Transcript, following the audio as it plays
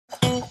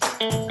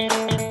Hey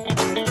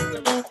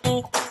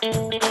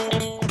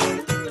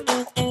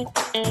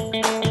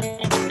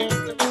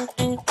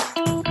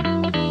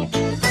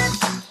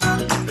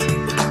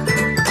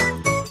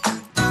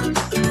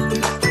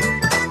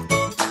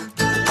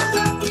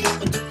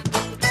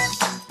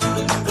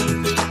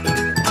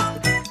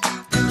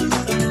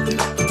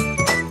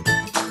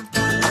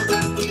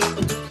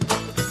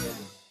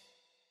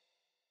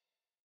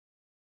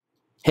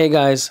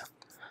guys,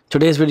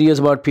 today's video is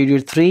about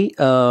period 3.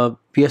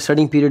 We are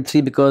studying period 3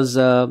 because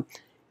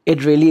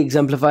it really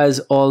exemplifies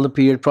all the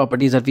period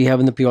properties that we have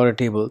in the periodic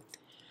table.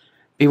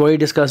 We've already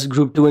discussed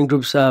group 2 and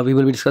groups. We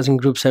will be discussing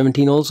group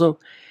 17 also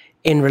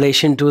in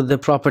relation to the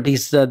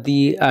properties that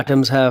the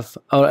atoms have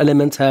or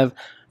elements have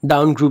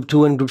down group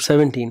 2 and group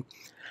 17.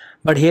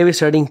 But here we're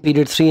studying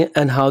period 3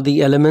 and how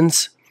the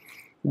elements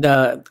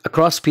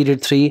across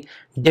period 3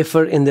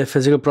 differ in their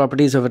physical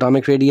properties of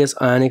atomic radius,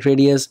 ionic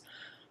radius,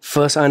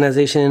 first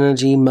ionization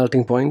energy,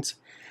 melting points,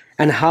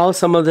 and how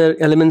some of the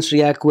elements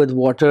react with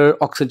water,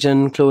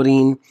 oxygen,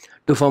 chlorine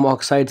to form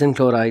oxides and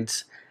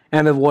chlorides,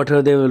 and with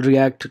water they will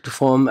react to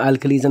form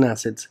alkalis and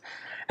acids,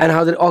 and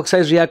how the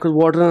oxides react with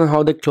water and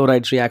how the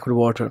chlorides react with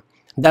water.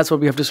 That's what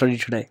we have to study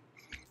today.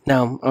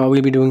 Now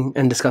we'll be doing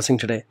and discussing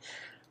today.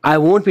 I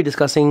won't be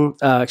discussing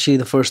actually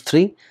the first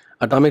 3: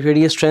 atomic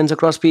radius trends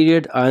across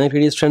period, ionic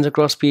radius trends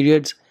across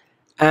periods,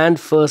 and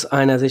first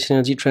ionization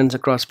energy trends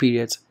across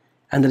periods.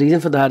 And the reason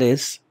for that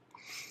is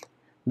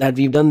that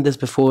we've done this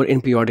before in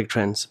periodic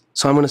trends.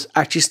 So I'm going to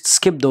actually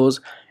skip those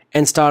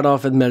and start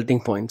off with melting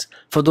points.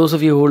 For those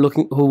of you who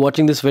are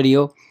watching this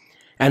video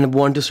and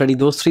want to study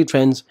those 3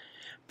 trends,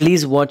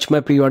 please watch my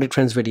periodic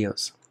trends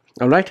videos.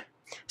 Alright?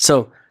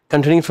 So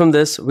continuing from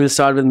this, we'll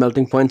start with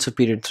melting points of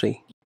period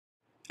 3.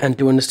 And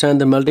to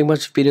understand the melting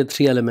points of period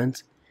 3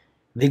 elements,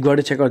 we've got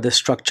to check out the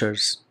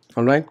structures.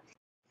 Alright?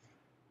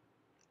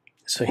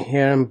 So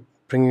here I'm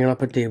bringing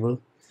up a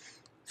table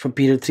for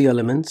period 3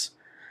 elements.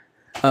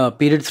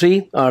 Period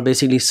 3 are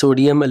basically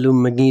sodium,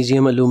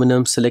 magnesium,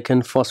 aluminum,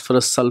 silicon,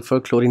 phosphorus, sulfur,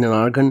 chlorine, and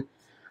argon.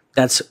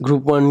 That's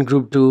group 1,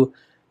 group 2,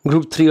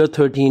 group 3 or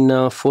 13,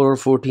 4 or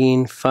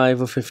 14,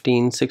 5 or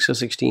 15, 6 or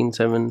 16,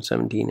 7,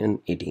 17, and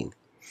 18.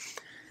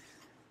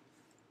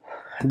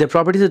 Their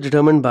properties are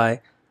determined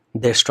by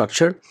their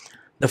structure.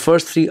 The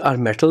first 3 are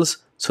metals,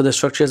 so the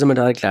structure is a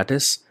metallic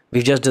lattice.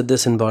 We just did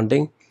this in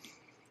bonding.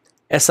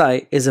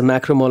 Si is a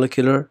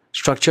macromolecular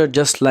structure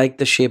just like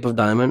the shape of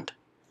diamond.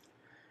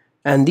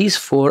 And these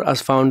 4 are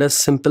found as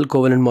simple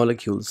covalent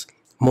molecules: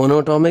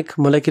 monoatomic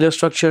molecular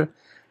structure,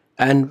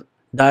 and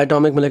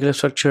diatomic molecular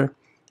structure,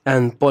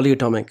 and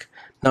polyatomic.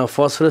 Now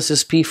phosphorus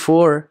is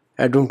P4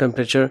 at room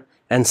temperature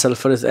and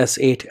sulfur is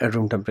S8 at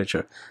room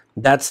temperature.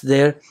 That's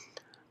their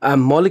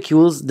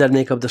molecules that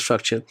make up the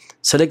structure.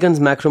 Silicon's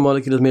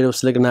macromolecule is made of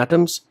silicon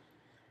atoms,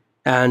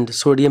 and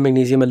sodium,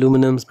 magnesium,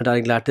 aluminum's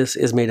metallic lattice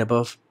is made up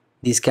of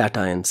these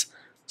cations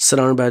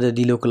surrounded by the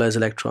delocalized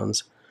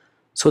electrons.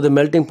 So the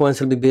melting points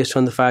will be based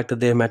on the fact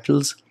that they are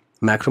metals,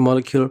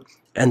 macromolecule,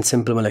 and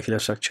simple molecular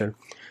structure.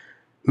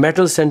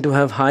 Metals tend to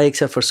have high,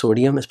 except for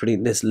sodium.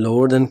 It's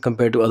lower than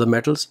compared to other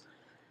metals.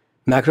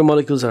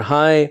 Macromolecules are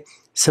high.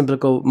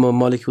 Simple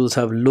molecules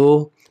have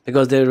low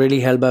because they're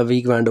really held by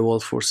weak van der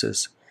Waals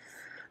forces.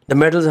 The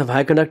metals have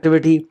high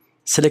conductivity.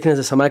 Silicon is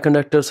a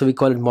semiconductor, so we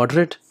call it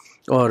moderate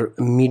or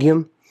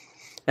medium.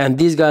 And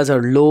these guys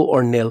are low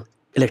or nil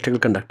electrical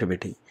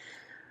conductivity.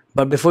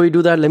 But before we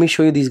do that, let me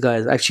show you these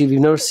guys. Actually, we've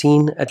never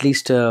seen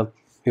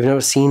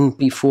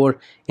P4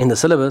 in the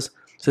syllabus,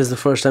 so this is the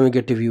first time we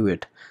get to view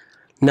it.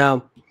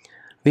 Now,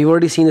 we've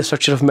already seen the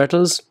structure of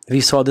metals.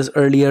 We saw this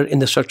earlier in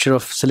the structure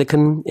of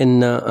silicon in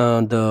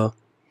the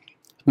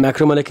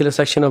macromolecular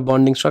section of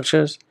bonding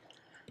structures.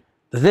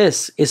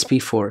 This is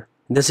P4.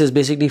 This is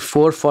basically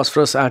 4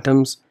 phosphorus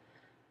atoms,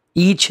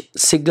 each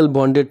single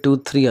bonded to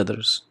 3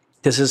 others.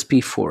 This is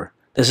P4.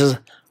 This is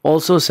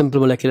also a simple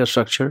molecular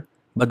structure,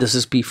 but this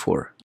is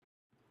P4.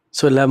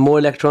 So it'll have more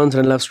electrons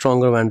and it'll have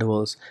stronger van der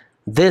Waals.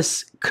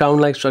 This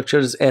crown-like structure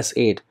is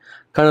S8.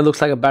 Kind of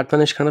looks like a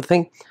Batmanish kind of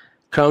thing.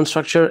 Crown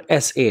structure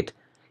S8.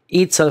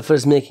 Each sulfur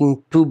is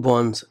making 2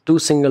 bonds, 2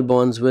 single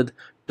bonds with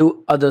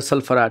 2 other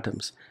sulfur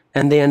atoms,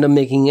 and they end up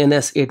making an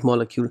S8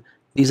 molecule.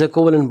 These are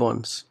covalent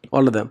bonds,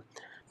 all of them.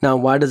 Now,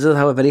 why does this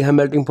have a very high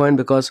melting point?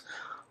 Because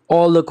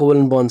all the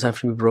covalent bonds have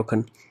to be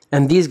broken.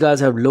 And these guys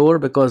have lower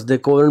because the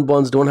covalent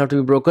bonds don't have to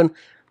be broken.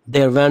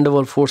 Their van der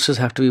Waals forces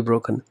have to be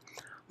broken.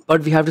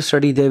 But we have to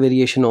study their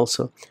variation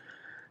also.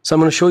 So I'm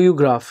going to show you a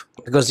graph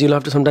because you'll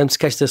have to sometimes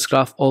sketch this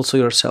graph also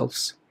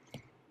yourselves.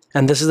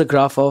 And this is the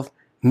graph of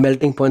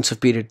melting points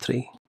of period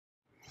 3.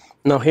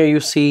 Now here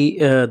you see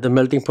the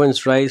melting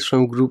points rise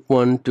from group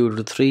 1 to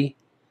group 3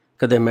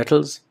 because they're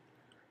metals.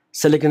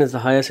 Silicon is the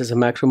highest, is a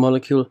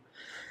macromolecule.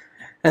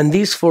 And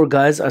these 4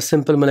 guys are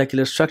simple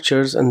molecular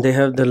structures and they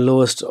have the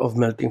lowest of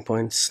melting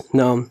points.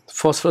 Now,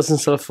 phosphorus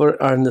and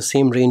sulfur are in the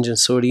same range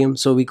as sodium,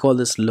 so we call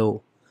this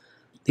low.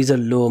 These are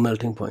low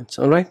melting points,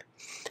 all right?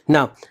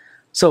 Now,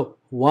 so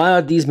why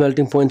are these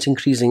melting points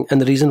increasing? And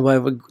the reason why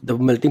the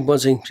melting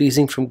points are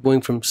increasing from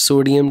going from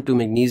sodium to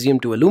magnesium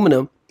to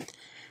aluminum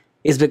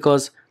is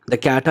because the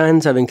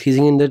cations are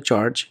increasing in their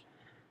charge,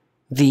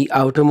 the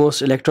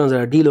outermost electrons that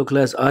are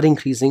delocalized are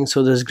increasing,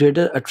 so there's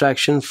greater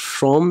attraction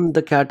from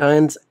the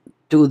cations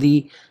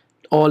to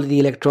all the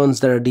electrons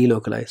that are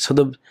delocalized. So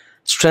the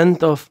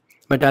strength of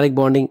metallic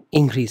bonding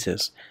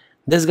increases.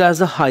 This guy is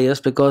the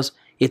highest because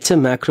it's a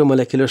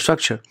macromolecular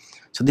structure.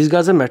 So these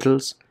guys are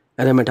metals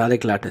and a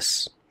metallic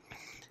lattice.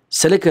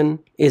 Silicon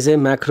is a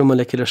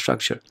macromolecular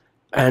structure,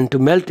 and to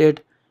melt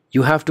it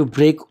you have to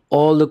break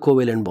all the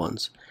covalent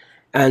bonds,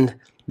 and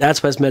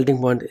that's why its melting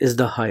point is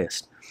the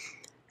highest.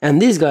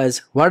 And these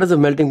guys, why does the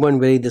melting point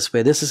vary this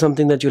way? This is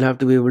something that you'll have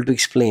to be able to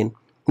explain.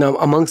 Now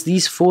amongst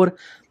these four,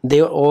 they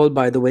are all,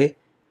 by the way,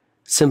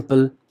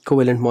 simple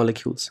covalent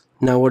molecules.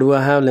 Now what do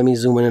I have? Let me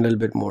zoom in a little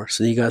bit more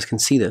so you guys can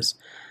see this.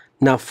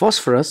 Now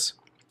phosphorus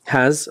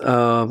has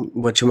the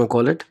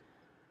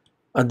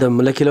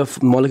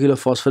molecule of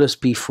phosphorus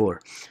P4,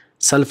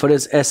 sulfur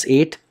is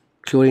S8,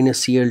 chlorine is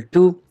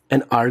Cl2,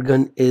 and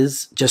argon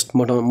is just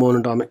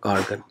monatomic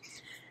argon.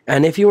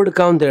 And if you were to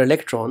count their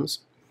electrons,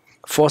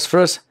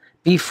 phosphorus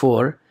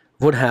P4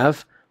 would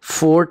have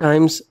 4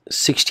 times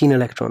 15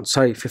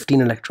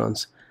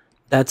 electrons.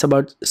 That's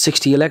about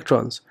 60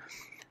 electrons.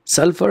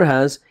 Sulfur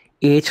has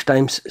 8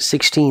 times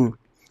 16.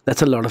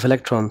 That's a lot of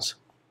electrons,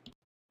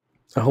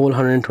 a whole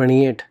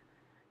 128.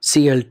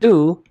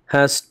 Cl2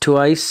 has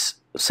twice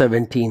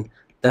 17,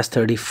 that's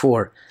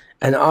 34.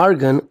 And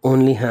argon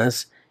only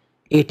has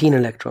 18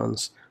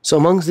 electrons. So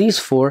amongst these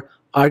four,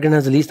 argon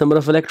has the least number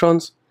of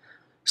electrons,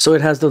 so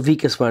it has the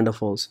weakest van der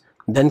Waals.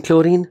 Then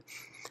chlorine,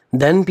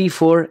 then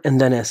P4, and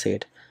then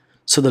S8.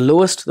 So the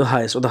lowest to the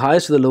highest, or the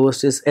highest to the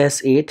lowest, is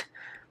S8,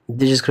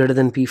 which is greater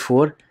than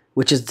P4,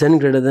 which is then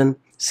greater than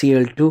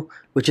Cl2,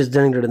 which is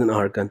then greater than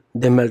argon.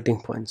 They're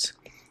melting points.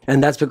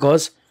 And that's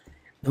because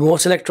the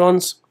most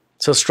electrons,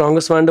 so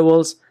strongest van der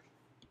Waals,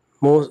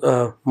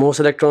 most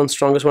electrons,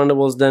 strongest van der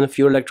Waals, then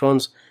fewer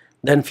electrons,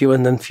 then fewer,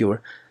 and then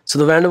fewer. So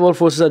the van der Waals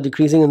forces are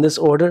decreasing in this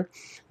order.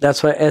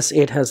 That's why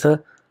S8 has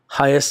the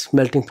highest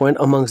melting point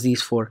amongst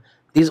these four.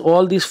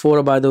 All these four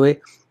are, by the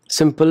way,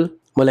 simple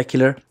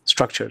molecular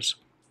structures.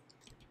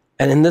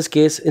 And in this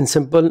case, in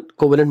simple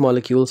covalent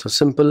molecules or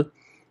simple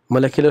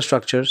molecular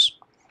structures,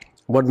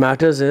 what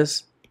matters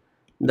is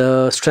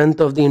the strength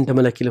of the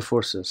intermolecular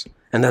forces.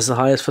 And that's the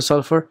highest for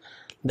sulfur,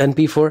 then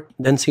P4,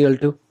 then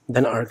Cl2,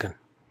 then argon.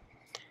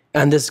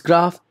 And this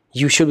graph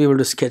you should be able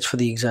to sketch for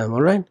the exam,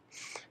 all right?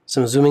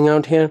 So I'm zooming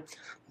out here.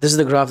 This is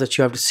the graph that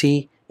you have to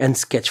see and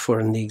sketch for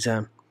in the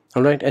exam,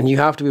 all right? And you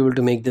have to be able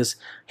to make this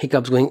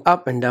hiccups going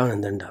up and down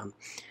and then down.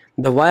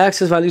 The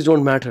y-axis values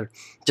don't matter,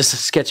 just the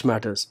sketch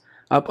matters.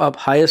 Up, up,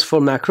 highest for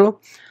macro,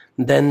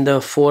 then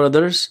the four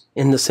others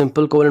in the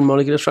simple covalent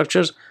molecular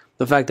structures.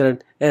 The fact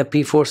that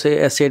P4, say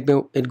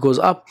S8, it goes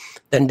up,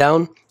 then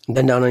down,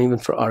 and even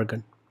for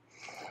argon.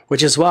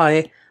 Which is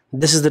why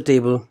this is the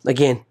table,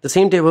 again, the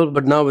same table,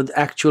 but now with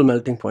actual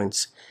melting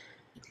points.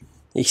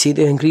 You see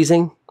they're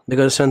increasing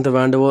because strength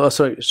of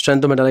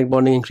strength of metallic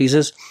bonding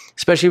increases,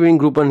 especially between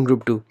group 1 and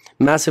group 2.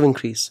 Massive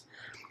increase.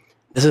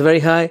 This is very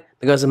high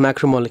because of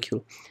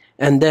macromolecule.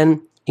 And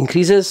then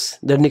increases,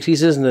 then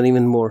decreases, and then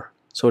even more.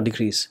 So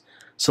decrease.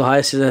 So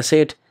highest is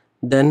S8,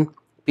 then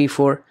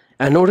P4.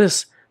 And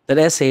notice that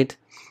S8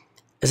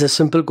 is a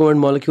simple covalent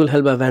molecule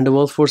held by van der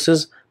Waals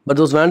forces, but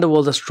those van der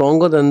Waals are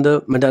stronger than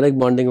the metallic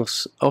bonding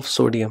of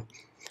sodium.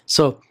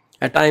 So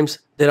at times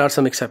there are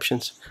some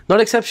exceptions. Not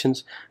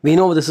exceptions. We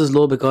know this is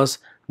low because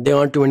there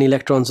aren't too many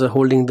electrons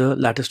holding the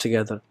lattice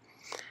together.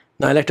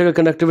 Now electrical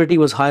conductivity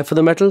was high for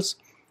the metals.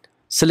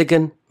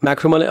 Silicon is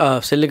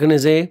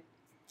a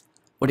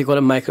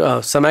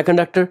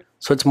semiconductor,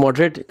 so it's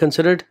moderate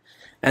considered.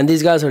 And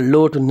these guys are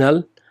low to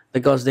null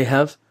because they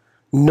have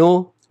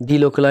no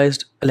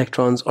delocalized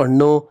electrons or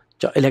no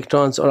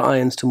electrons or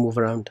ions to move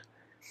around.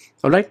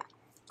 All right.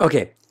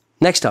 Okay.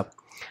 Next up.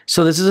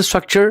 So this is the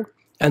structure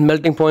and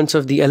melting points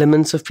of the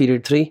elements of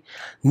period 3.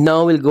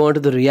 Now we'll go on to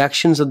the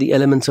reactions of the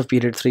elements of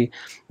period 3.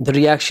 The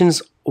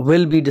reactions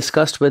will be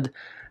discussed with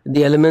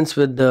the elements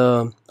with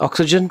the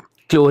oxygen,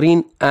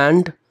 chlorine,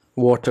 and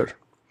water.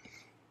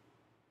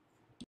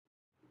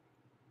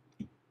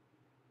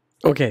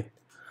 Okay.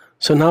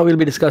 So now we'll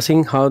be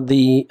discussing how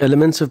the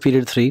elements of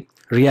period 3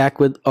 react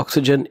with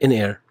oxygen in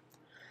air.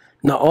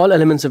 Now all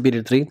elements of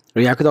period 3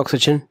 react with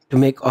oxygen to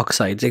make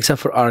oxides,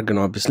 except for argon,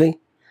 obviously.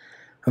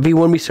 We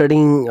won't be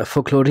studying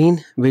for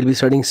chlorine. We'll be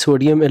studying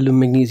sodium,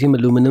 magnesium,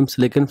 aluminum,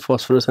 silicon,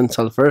 phosphorus, and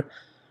sulfur,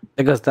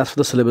 because that's what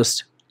the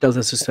syllabus tells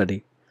us to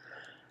study.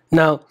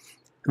 Now,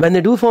 when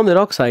they do form their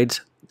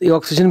oxides, the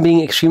oxygen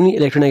being extremely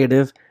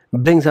electronegative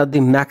brings out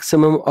the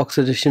maximum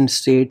oxidation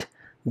state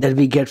that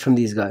we get from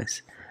these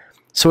guys.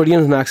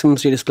 Sodium's maximum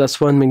state is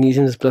 +1,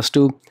 magnesium is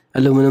 +2,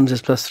 aluminum is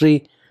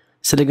 +3,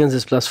 silicon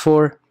is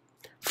 +4.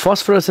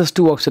 Phosphorus has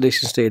 2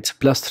 oxidation states,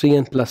 +3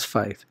 and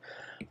 +5.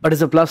 But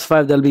it's a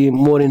 +5 they'll be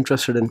more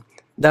interested in.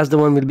 That's the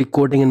one we'll be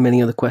quoting in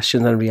many of the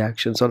questions and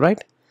reactions,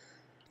 alright?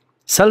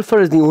 Sulfur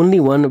is the only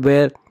one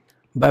where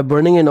by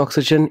burning an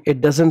oxygen, it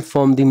doesn't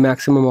form the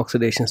maximum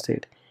oxidation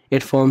state.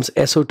 It forms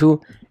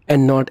SO2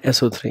 and not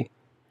SO3.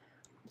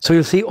 So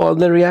you'll see all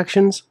the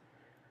reactions.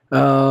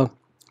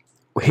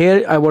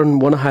 here I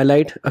want to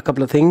highlight a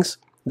couple of things,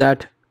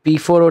 that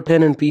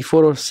P4O10 and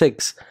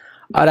P4O6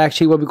 are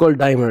actually what we call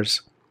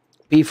dimers.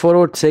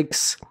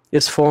 P4O6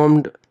 is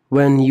formed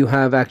when you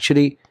have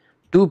actually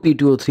two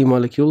P2O3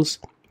 molecules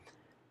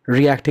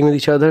reacting with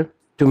each other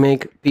to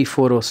make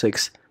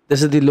P4O6.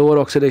 This is the lower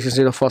oxidation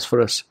state of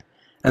phosphorus.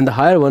 And the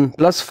higher one,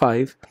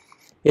 +5,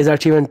 is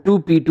actually when two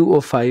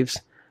P2O5s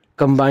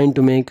combine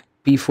to make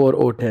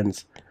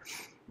P4O10s.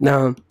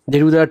 Now, they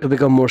do that to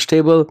become more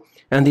stable,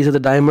 and these are the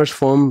dimers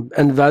formed.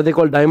 And why are they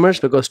called dimers?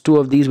 Because two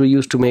of these were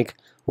used to make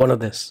one of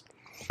this.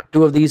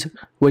 Two of these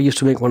were used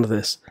to make one of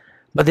this.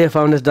 But they are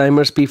found as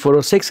dimers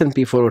P4O6 and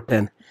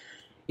P4O10.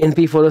 In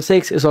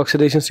P4O6, its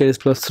oxidation state is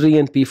 +3,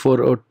 and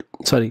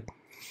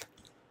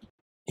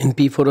in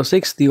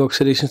P4O6, the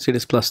oxidation state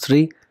is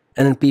 +3,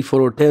 and in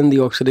P4O10, the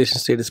oxidation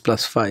state is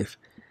 +5.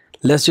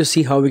 Let's just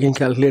see how we can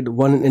calculate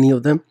one in any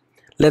of them.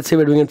 Let's say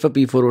we're doing it for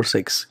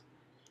P4O6.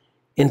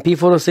 In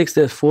P4O6,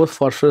 there's 4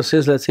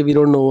 phosphoruses, let's say we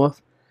don't know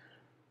of,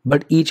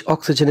 but each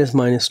oxygen is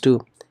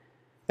 -2.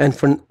 And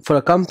for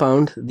a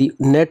compound, the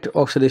net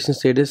oxidation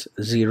state is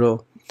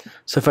 0.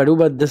 So if I do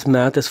about this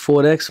math, is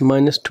 4x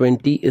minus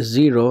 20 is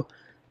 0,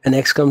 and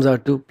x comes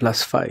out to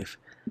 +5.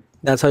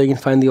 That's how you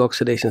can find the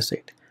oxidation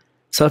state.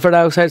 Sulfur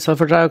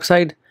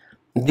dioxide,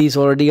 these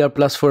already are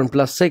 +4 and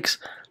 +6.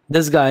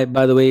 This guy,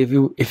 by the way,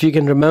 if you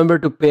can remember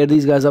to pair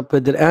these guys up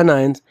with their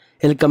anions,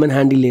 it'll come in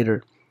handy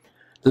later.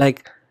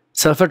 Like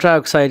sulfur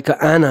trioxide ka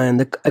anion,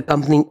 the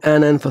accompanying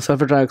anion for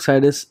sulfur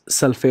trioxide is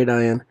sulfate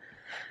ion,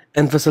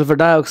 and for sulfur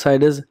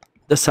dioxide is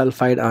the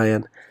sulfide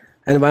ion.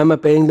 And why am I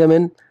pairing them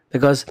in?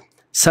 Because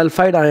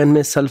sulfide ion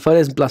means sulfur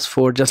is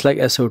 +4, just like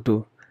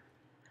SO2,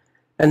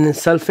 and in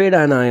sulfate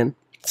anion,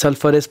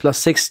 sulfur is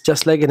 +6,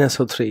 just like in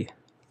SO3.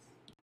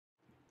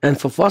 And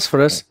for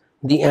phosphorus,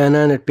 the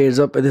anion it pairs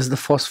up with is the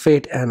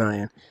phosphate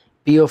anion,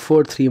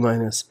 PO4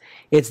 3-.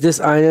 It's this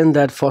ion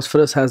that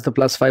phosphorus has the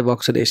 +5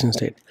 oxidation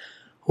state.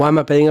 Why am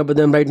I pairing up with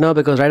them right now?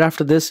 Because right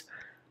after this,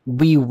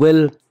 we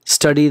will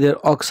study their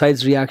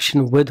oxides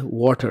reaction with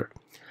water.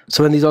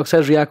 So when these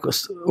oxides react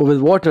with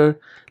water,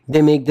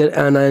 they make their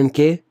anion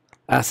K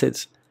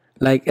acids.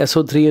 Like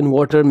SO3 in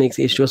water makes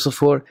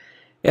H2SO4,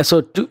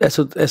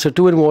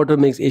 SO2 in water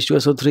makes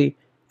H2SO3,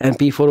 and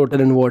P4O10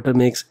 in water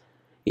makes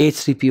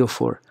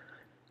H3PO4.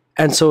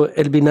 And so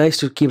it'll be nice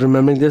to keep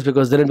remembering this,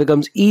 because then it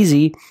becomes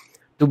easy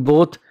to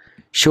both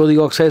show the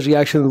oxides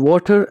reaction with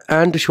water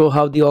and to show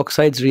how the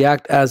oxides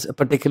react as a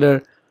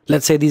particular,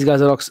 let's say these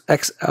guys are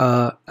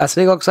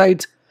acidic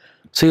oxides,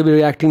 so you'll be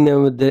reacting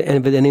them with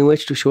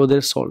NaOH to show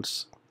their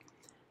salts.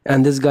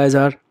 And these guys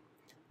are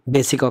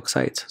basic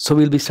oxides. So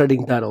we'll be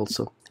studying that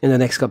also in the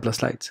next couple of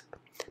slides.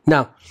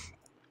 Now,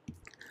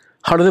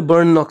 how do they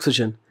burn in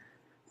oxygen?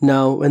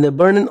 Now, when they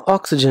burn in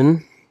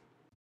oxygen,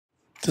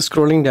 just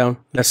scrolling down,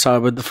 let's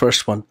start with the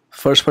first one.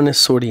 First one is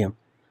sodium.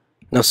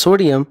 Now,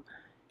 sodium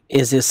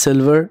is a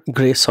silver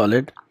gray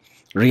solid,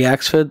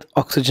 reacts with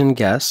oxygen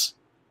gas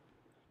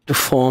to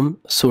form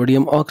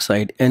sodium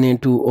oxide,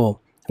 Na2O,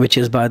 which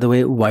is, by the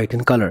way, white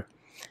in color.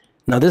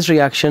 Now, this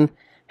reaction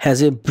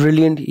has a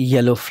brilliant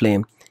yellow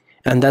flame,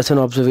 and that's an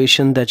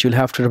observation that you'll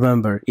have to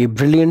remember, a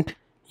brilliant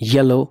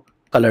yellow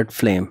colored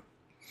flame.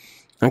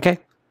 Okay?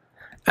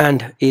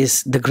 And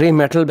is the gray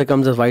metal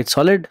becomes a white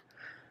solid,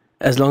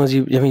 as long as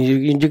you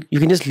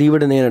can just leave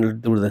it in air and it'll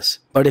do this.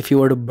 But if you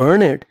were to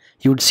burn it,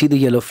 you would see the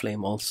yellow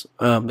flame also,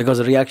 because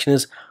the reaction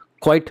is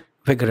quite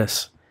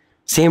vigorous.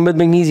 Same with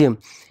magnesium.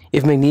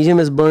 If magnesium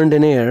is burned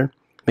in air,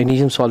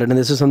 magnesium solid, and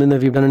this is something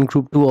that we've done in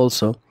group 2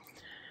 also.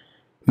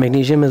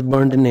 Magnesium is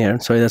burned in air,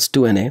 sorry, that's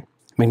 2Na.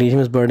 Magnesium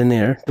is burned in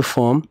air to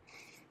form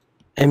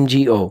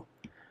MgO.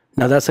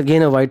 Now that's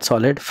again a white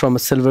solid from a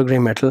silver gray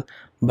metal,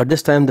 but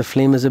this time the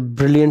flame is a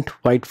brilliant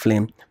white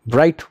flame,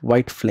 bright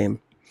white flame.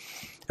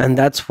 And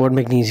that's what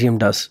magnesium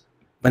does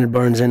when it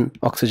burns in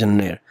oxygen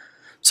and air.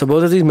 So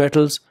both of these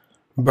metals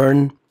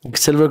burn,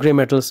 silver gray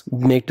metals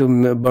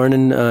burn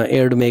in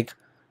air to make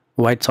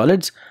white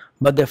solids,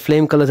 but their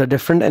flame colors are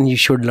different, and you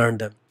should learn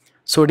them.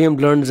 Sodium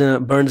burns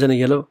in a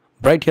yellow,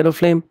 bright yellow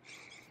flame,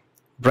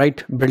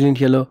 bright brilliant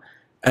yellow,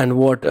 and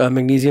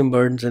magnesium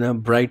burns in a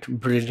bright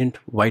brilliant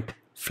white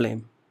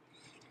flame.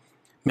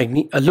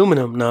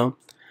 Aluminum, now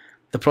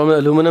the problem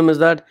with aluminum is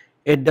that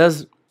it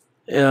does,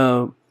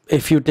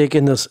 if you take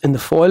in the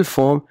foil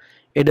form,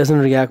 it doesn't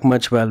react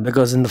much well,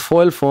 because in the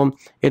foil form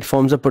it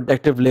forms a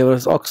protective layer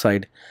as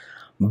oxide.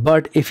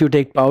 But if you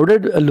take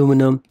powdered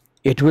aluminum,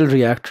 it will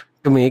react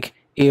to make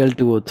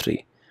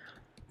Al2O3.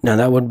 Now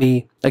that would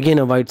be again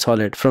a white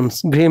solid. From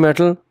gray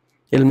metal,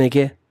 it'll make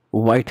a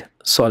white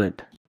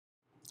solid.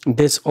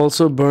 This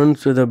also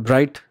burns with a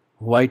bright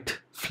white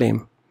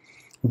flame,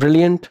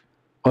 brilliant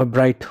or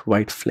bright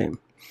white flame.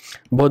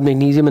 Both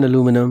magnesium and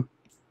aluminum,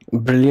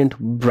 brilliant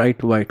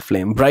bright white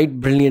flame. Bright,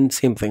 brilliant,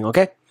 same thing.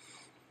 Okay.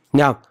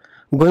 Now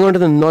going on to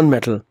the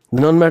non-metal.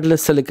 The non-metal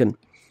is silicon.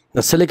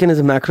 Now silicon is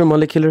a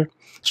macromolecular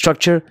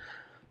structure,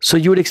 so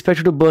you would expect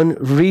it to burn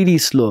really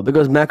slow,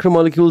 because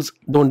macromolecules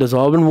don't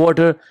dissolve in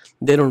water,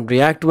 they don't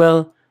react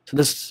well. So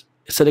this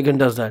silicon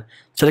does that.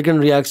 Silicon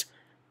reacts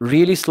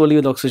really slowly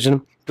with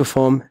oxygen to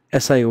form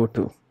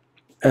SiO2.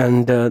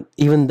 and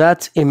even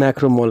that's a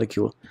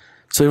macromolecule.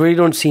 So you really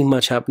don't see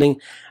much happening,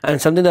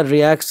 and something that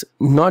reacts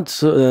not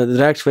so,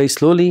 reacts very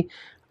slowly.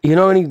 You're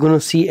not really going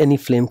to see any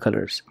flame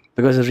colors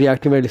because it's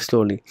reacting very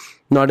slowly.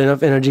 Not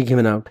enough energy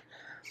given out.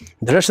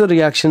 The rest of the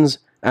reactions,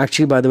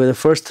 actually, by the way, the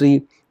first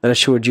three that I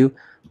showed you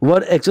were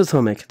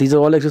exothermic. These are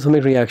all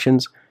exothermic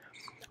reactions.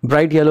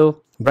 Bright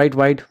yellow, bright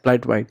white,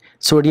 bright white.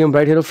 Sodium,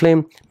 bright yellow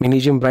flame.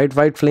 Magnesium, bright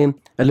white flame.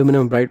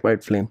 Aluminum, bright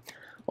white flame.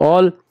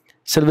 All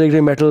silver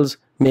gray metals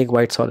make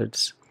white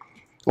solids.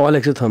 All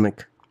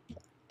exothermic.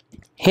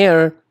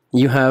 Here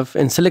you have,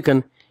 in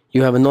silicon,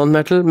 you have a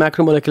non-metal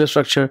macromolecular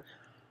structure,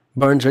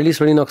 burns really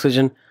slowly in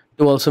oxygen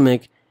to also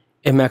make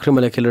a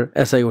macromolecular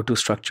SiO2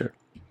 structure.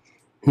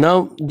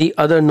 Now the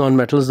other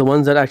non-metals, the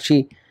ones that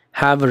actually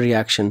have a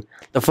reaction.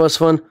 The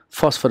first one,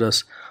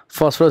 phosphorus.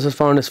 Phosphorus is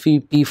found as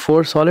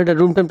P4 solid at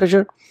room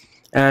temperature,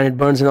 and it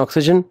burns in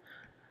oxygen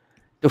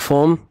to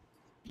form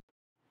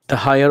the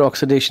higher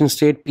oxidation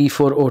state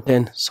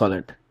P4O10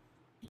 solid.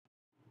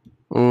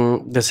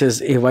 This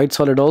is a white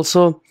solid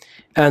also,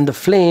 and the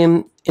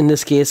flame in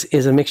this case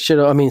is a mixture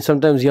of, I mean,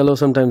 sometimes yellow,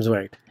 sometimes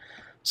white.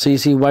 So you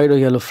see white or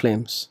yellow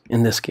flames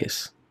in this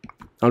case.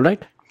 All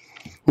right.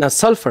 Now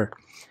sulfur.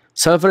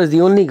 Sulfur is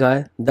the only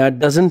guy that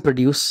doesn't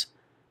produce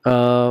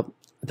the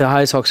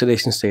highest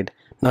oxidation state.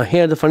 Now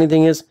here the funny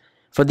thing is,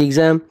 for the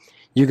exam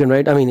you can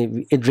write, I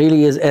mean, it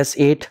really is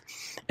S8,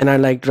 and I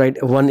like to write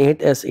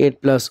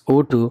 18S8 plus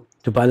O2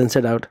 to balance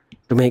it out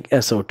to make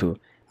SO2.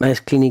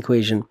 Nice clean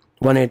equation,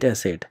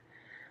 18S8.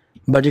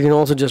 But you can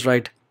also just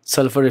write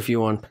sulfur if you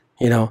want,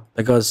 you know,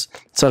 because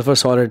sulfur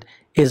solid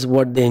is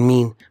what they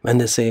mean when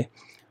they say,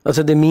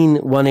 also they mean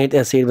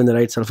 18S8 when they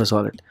write sulfur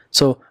solid.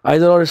 So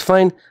either or is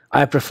fine.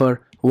 I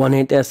prefer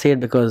 18S8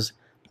 because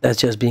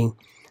that's just being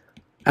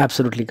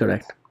absolutely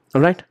correct.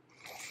 All right.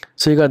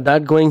 So you got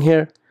that going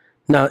here.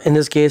 Now in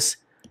this case,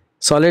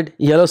 solid,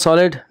 yellow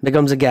solid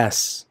becomes a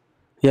gas.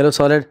 Yellow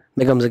solid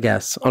becomes a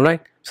gas. All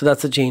right. So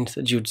that's the change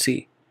that you'd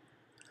see.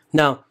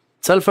 Now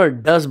sulfur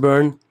does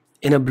burn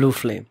in a blue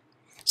flame.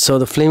 So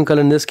the flame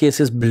color in this case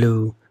is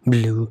blue,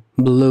 blue,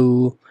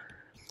 blue.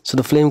 So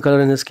the flame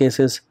color in this case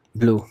is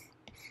blue.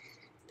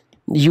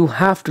 You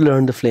have to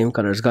learn the flame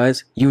colors,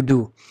 guys. You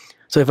do.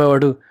 So if I were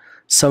to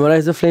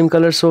summarize the flame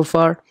colors so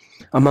far,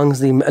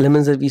 amongst the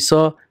elements that we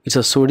saw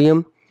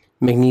sodium,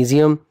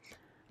 magnesium,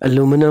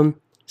 aluminum,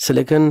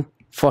 silicon,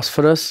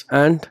 phosphorus,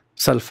 and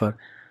sulfur.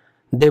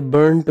 They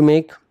burn to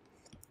make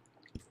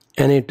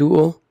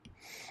Na2O,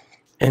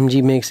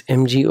 Mg makes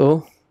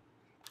MgO,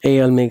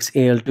 Al makes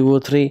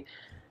Al2O3,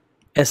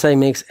 Si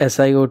makes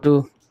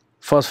SiO2,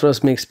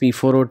 phosphorus makes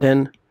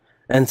P4O10,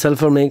 and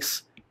sulfur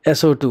makes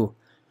SO2,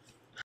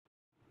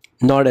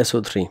 not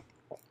SO3.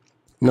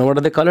 Now what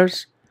are the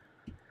colors?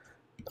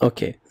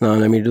 Okay, now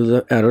let me do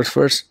the arrows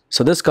first.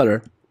 So this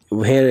color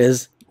here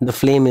is the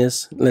flame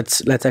is,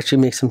 let's actually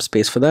make some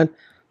space for that.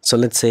 So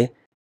let's say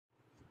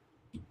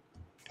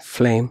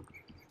flame.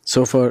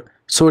 So for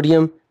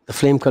sodium, the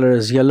flame color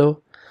is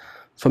yellow.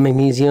 For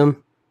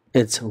magnesium,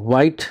 it's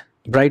white,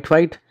 bright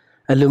white.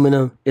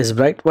 Aluminum is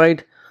bright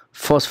white.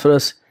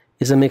 Phosphorus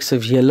is a mix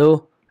of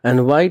yellow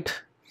and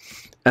white,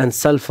 and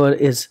sulfur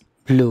is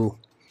blue.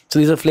 So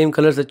these are flame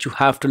colors that you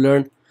have to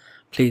learn,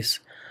 please.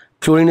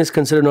 Chlorine is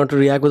considered not to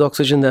react with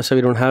oxygen, that's why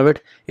we don't have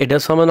it. It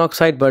does form an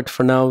oxide, but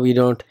for now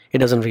it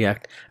doesn't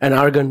react. And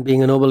argon,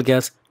 being a noble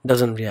gas,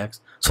 doesn't react.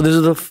 So these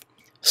are the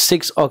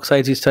 6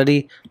 oxides you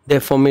study, their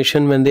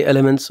formation when the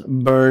elements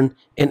burn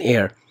in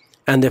air,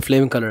 and their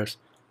flame colors.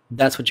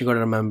 That's what you got to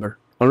remember.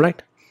 All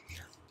right.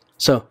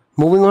 So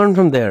moving on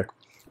from there,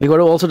 we got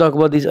to also talk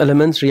about these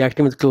elements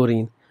reacting with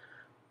chlorine.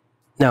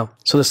 Now,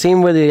 so the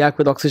same way they react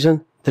with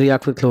oxygen, they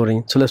react with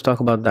chlorine. So let's talk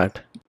about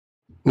that.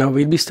 Now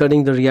we'll be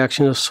studying the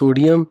reaction of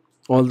sodium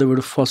all the way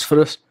to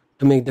phosphorus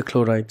to make the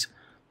chlorides.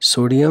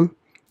 Sodium,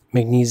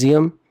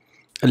 magnesium,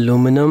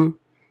 aluminum,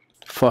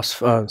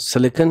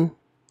 silicon,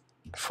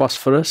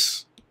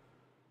 phosphorus.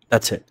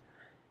 That's it.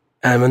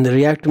 And when they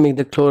react to make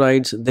the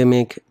chlorides, they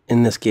make,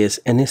 in this case,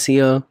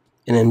 NaCl,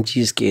 in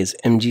Mg's case,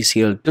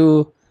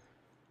 MgCl2,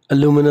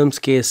 aluminum's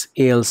case,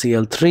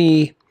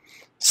 AlCl3,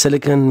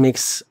 silicon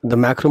makes, the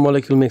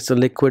macromolecule makes the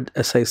liquid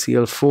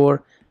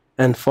SiCl4,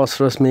 and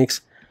phosphorus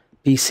makes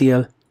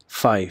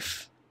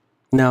PCl5.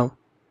 Now,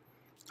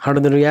 how do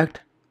they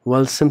react?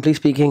 Well, simply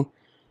speaking,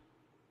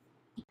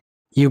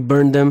 you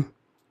burn them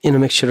in a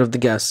mixture of the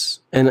gas,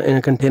 in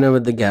a container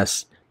with the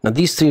gas. Now,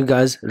 these 3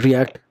 guys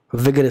react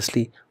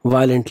vigorously,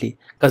 violently,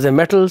 because they're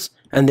metals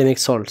and they make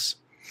salts.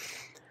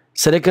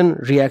 Silicon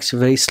reacts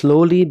very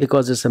slowly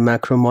because it's a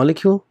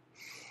macromolecule,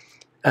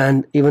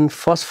 and even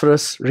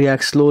phosphorus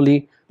reacts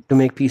slowly to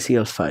make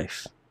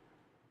PCl5.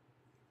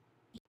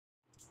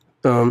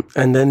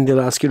 And then they'll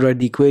ask you to write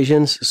the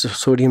equations. So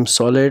sodium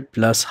solid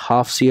plus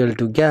half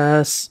Cl2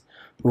 gas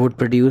would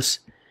produce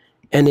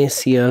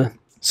NaCl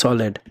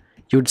solid.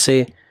 You'd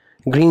say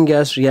green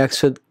gas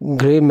reacts with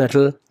gray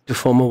metal to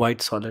form a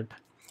white solid.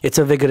 It's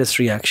a vigorous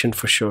reaction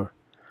for sure.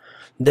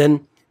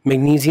 Then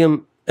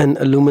magnesium and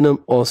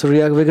aluminum also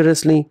react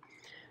vigorously.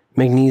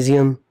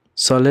 Magnesium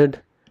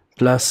solid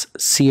plus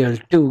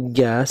Cl2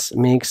 gas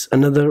makes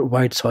another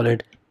white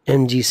solid,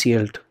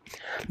 MgCl2.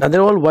 Now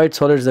they're all white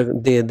solids,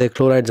 they're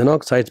chlorides and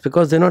oxides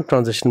because they're not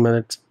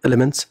transition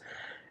elements,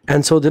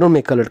 and so they don't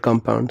make colored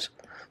compounds.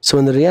 So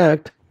when they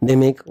react, they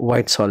make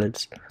white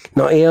solids.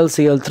 Now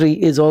AlCl3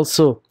 is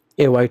also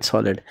a white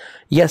solid.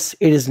 Yes,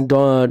 it is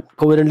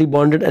covalently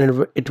bonded,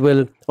 and it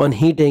will, on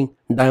heating,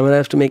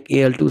 dimerize to make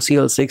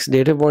Al2Cl6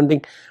 dative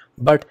bonding,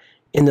 but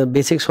in the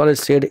basic solid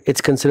state,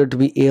 it's considered to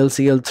be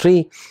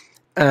AlCl3,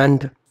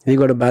 and we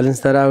got to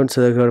balance that out.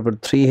 So we got to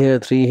put 3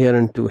 here,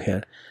 and 2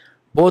 here.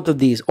 Both of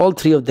these, all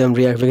three of them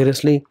react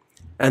vigorously,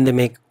 and they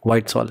make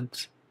white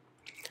solids.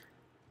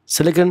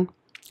 Silicon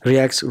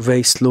reacts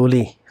very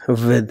slowly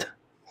with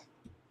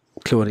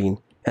chlorine,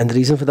 and the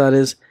reason for that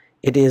is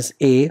it is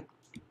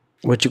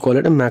what you call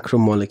it, a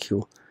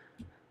macromolecule.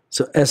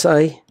 So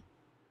Si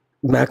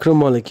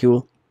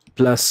macromolecule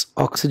plus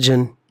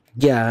oxygen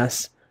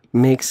gas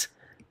makes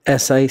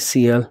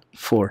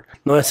SiCl4.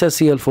 Now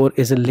SiCl4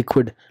 is a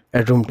liquid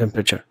at room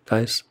temperature,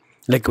 guys,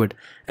 liquid,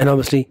 and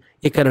obviously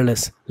a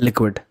colorless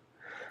liquid.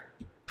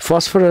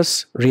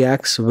 Phosphorus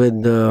reacts with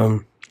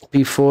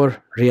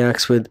P4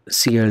 reacts with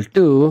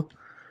Cl2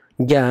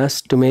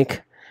 gas to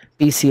make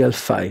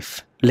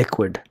PCl5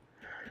 liquid,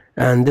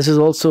 and this is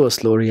also a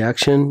slow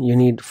reaction. You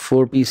need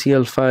 4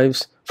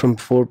 PCl5s from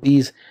 4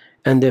 P's,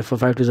 and therefore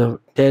 5 2s are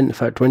 10,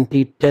 5,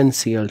 20, 10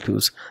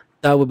 Cl2s.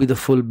 That would be the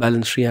full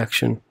balanced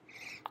reaction.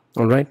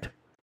 All right.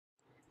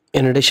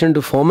 In addition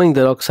to forming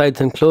the oxides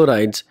and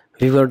chlorides,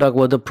 we will talk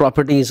about the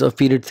properties of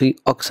period 3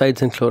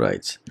 oxides and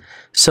chlorides.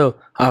 So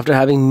after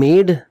having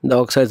made the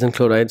oxides and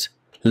chlorides,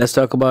 let's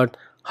talk about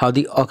how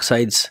the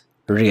oxides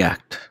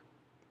react.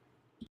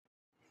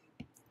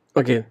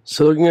 Okay,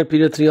 so looking at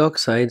period 3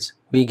 oxides,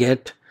 we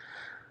get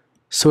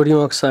sodium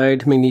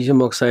oxide,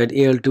 magnesium oxide,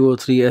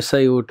 Al2O3,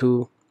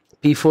 SiO2,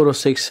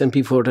 P4O6 and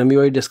P4O10. We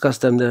already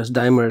discussed them. There's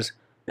dimers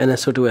and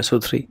SO2,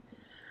 SO3.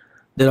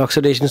 Their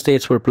oxidation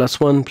states were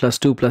 +1,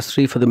 +2,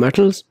 +3 for the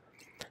metals,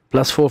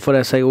 +4 for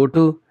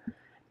SiO2.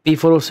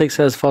 P4O6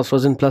 has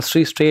phosphorescent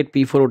 +3 state,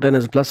 P4O10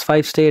 has a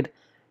 +5 state,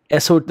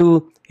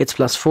 SO2 it's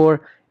 +4,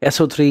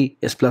 SO3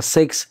 is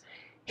 +6.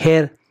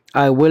 Here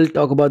I will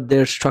talk about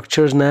their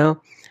structures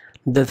now.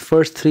 The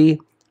first three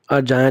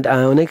are giant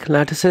ionic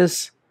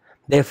lattices,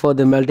 therefore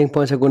the melting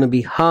points are going to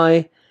be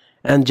high,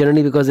 and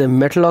generally because they're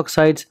metal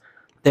oxides,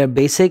 they're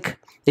basic,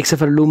 except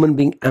for aluminum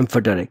being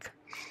amphoteric.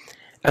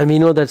 And we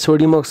know that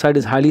sodium oxide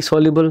is highly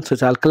soluble, so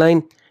it's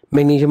alkaline.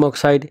 Magnesium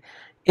oxide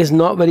is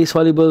not very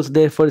soluble, so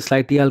therefore it's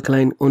slightly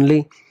alkaline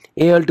only.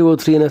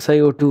 Al2O3 and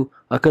SiO2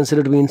 are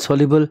considered to be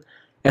insoluble.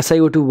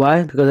 SiO2,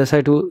 why? Because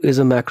SiO2 is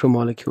a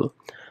macromolecule.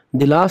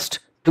 The last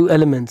two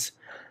elements,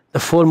 the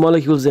 4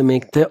 molecules they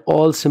make, they're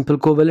all simple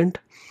covalent.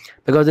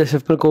 Because they're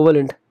simple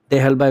covalent,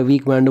 they're held by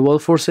weak van der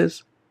Waals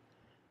forces.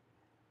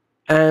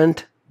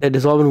 And they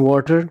dissolve in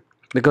water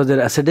because they're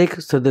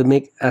acidic, so they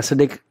make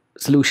acidic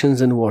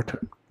solutions in water.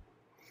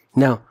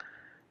 Now,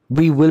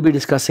 we will be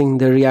discussing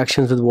their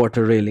reactions with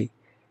water really,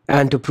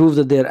 and to prove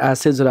that they're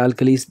acids or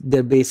alkalis,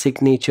 their basic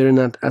nature and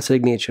not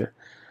acidic nature.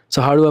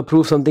 So how do I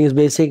prove something is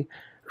basic?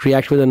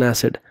 React with an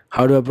acid.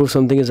 How do I prove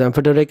something is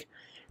amphoteric?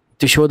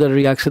 To show that it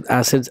reacts with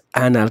acids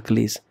and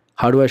alkalis.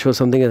 How do I show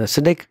something is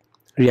acidic?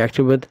 React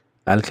with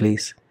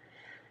alkalis.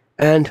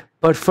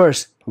 But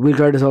first, we'll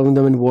try dissolving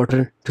them in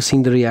water to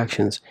see the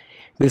reactions.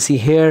 We'll see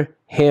here,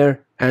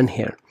 here, and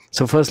here.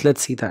 So first,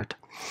 let's see that.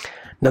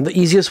 Now the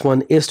easiest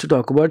one is to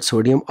talk about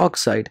sodium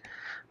oxide,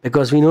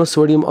 because we know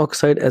sodium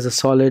oxide as a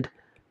solid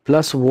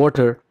plus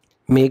water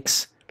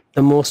makes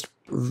the most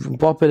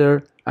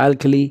popular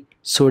alkali,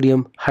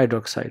 sodium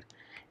hydroxide.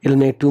 It'll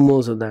make 2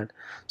 moles of that.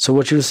 So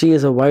what you'll see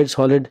is a white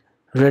solid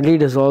readily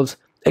dissolves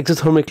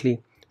exothermically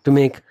to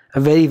make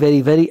a very,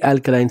 very, very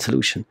alkaline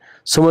solution.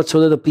 So much so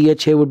that the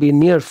pH here would be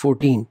near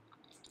 14.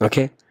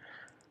 Okay,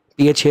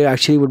 pH here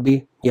actually would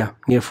be, yeah,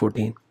 near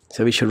 14.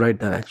 So we should write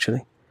that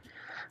actually.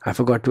 I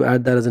forgot to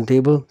add that as a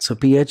table. So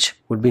pH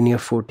would be near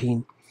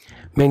 14.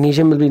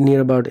 Magnesium will be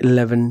near about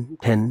 11,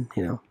 10,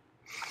 you know.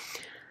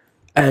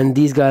 And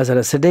these guys are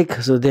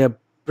acidic, so they are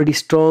pretty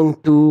strong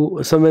to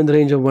somewhere in the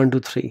range of 1 to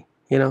 3,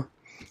 you know,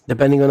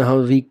 depending on how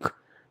weak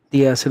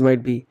the acid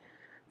might be.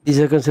 These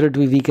are considered to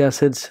be weak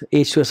acids.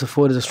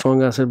 H2SO4 is a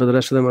strong acid, but the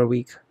rest of them are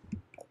weak.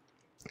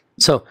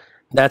 So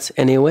that's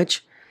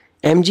NaOH.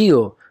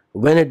 MgO,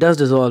 when it does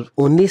dissolve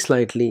only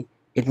slightly,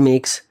 it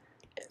makes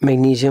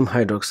magnesium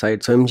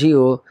hydroxide. So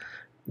MgO,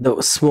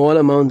 the small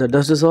amount that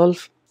does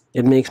dissolve,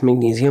 it makes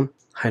magnesium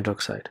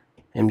hydroxide.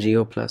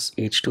 MgO plus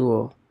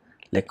H2O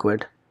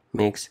liquid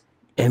makes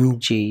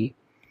MgOH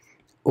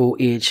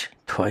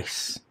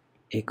twice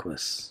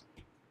aqueous.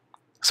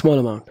 Small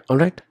amount, all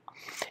right?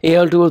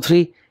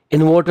 Al2O3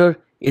 in water,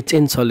 it's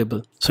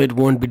insoluble, so it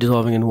won't be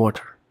dissolving in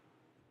water.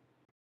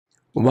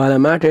 While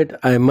I'm at it,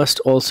 I must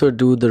also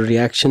do the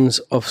reactions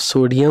of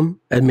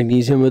sodium and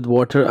magnesium with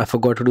water. I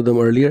forgot to do them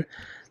earlier.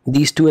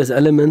 These two as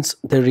elements,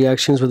 their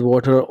reactions with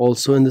water are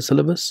also in the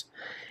syllabus.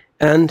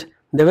 And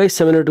they're very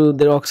similar to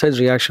their oxides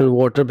reaction with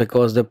water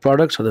because their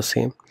products are the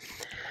same.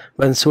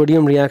 When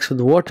sodium reacts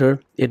with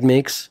water, it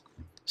makes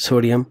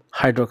sodium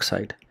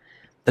hydroxide.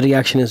 The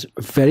reaction is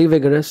very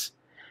vigorous,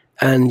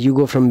 and you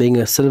go from being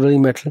a silvery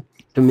metal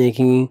to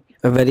making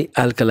a very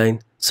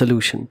alkaline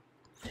solution.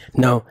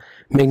 Now,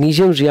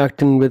 magnesium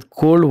reacting with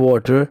cold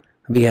water,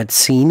 we had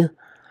seen.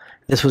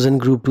 This was in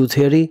group 2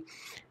 theory,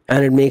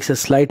 and it makes a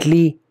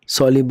slightly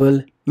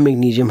soluble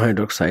magnesium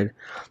hydroxide.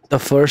 The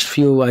first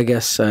few, I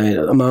guess,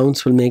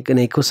 amounts will make an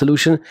aqueous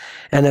solution,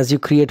 and as you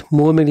create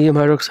more magnesium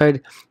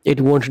hydroxide,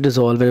 it won't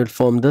dissolve and it will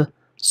form the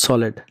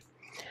solid.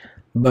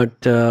 But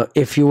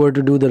if you were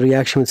to do the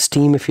reaction with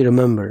steam, if you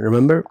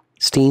remember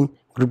steam,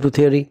 group 2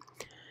 theory,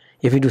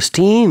 if you do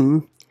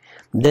steam,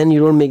 then you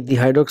don't make the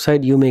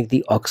hydroxide, you make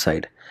the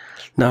oxide.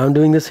 Now I'm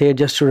doing this here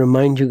just to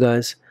remind you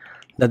guys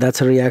that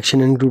that's a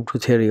reaction in group 2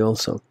 theory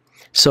also.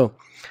 So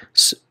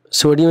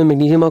sodium and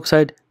magnesium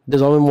oxide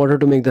dissolve in water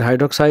to make the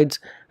hydroxides,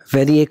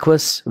 very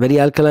aqueous, very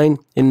alkaline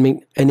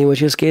in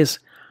NaOH's case,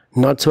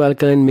 not so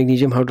alkaline in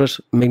magnesium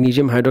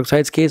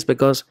hydroxide's case,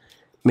 because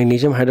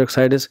magnesium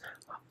hydroxide is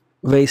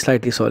very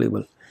slightly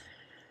soluble.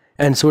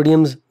 And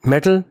sodium's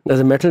metal,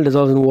 as a metal,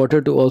 dissolves in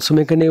water to also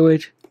make a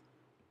NaOH.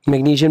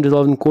 Magnesium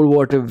dissolves in cold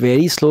water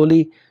very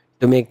slowly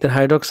to make the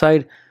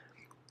hydroxide,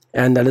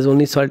 and that is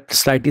only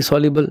slightly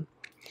soluble.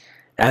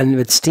 And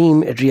with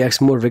steam, it reacts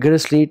more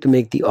vigorously to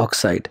make the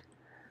oxide.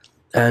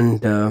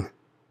 And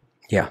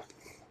yeah,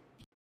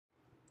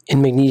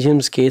 in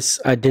magnesium's case,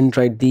 I didn't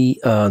write the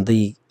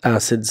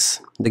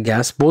acids, the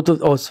gas.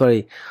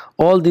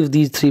 All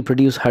these three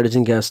produce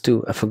hydrogen gas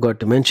too. I forgot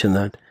to mention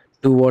that.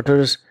 2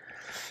 waters,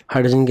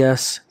 hydrogen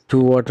gas, 2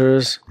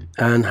 waters,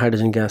 and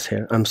hydrogen gas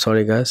here. I'm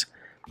sorry, guys.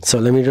 So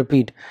let me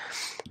repeat.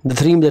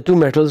 The 2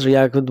 metals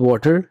react with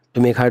water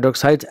to make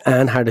hydroxides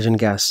and hydrogen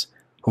gas,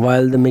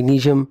 while the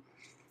magnesium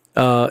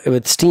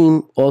with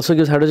steam also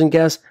gives hydrogen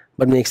gas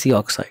but makes the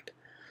oxide.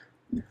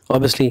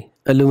 Obviously,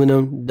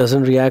 aluminum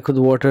doesn't react with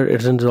water, it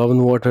doesn't dissolve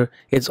in water.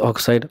 Its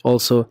oxide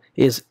also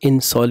is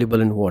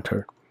insoluble in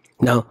water.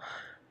 Now,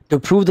 to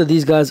prove that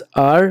these guys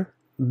are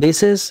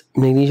bases,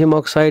 magnesium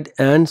oxide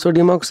and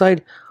sodium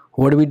oxide,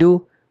 what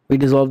do? We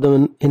dissolve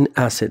them in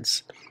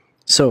acids.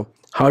 So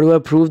how do I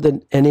prove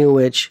that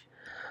NaOH?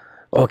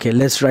 Okay,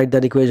 let's write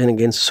that equation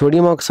again.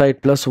 Sodium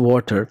oxide plus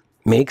water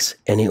makes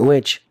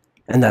NaOH,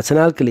 and that's an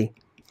alkali.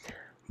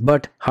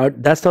 But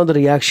that's not the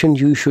reaction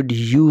you should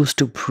use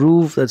to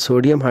prove that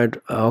sodium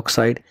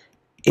oxide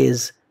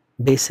is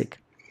basic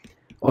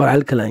or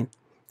alkaline.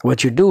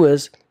 What you do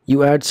is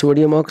you add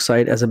sodium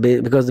oxide as a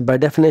base, because by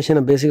definition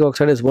a basic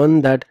oxide is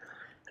one that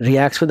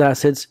reacts with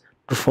acids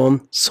to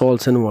form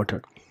salts and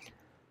water.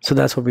 So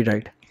that's what we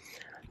write.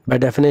 By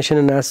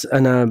definition,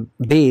 a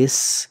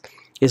base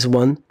is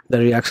one that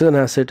reacts with an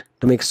acid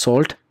to make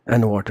salt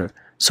and water.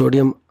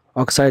 Sodium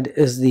oxide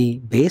is the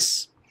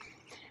base.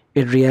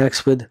 It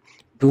reacts with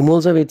 2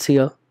 moles of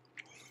HCl,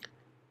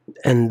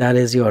 and that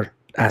is your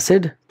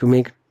acid, to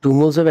make 2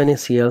 moles of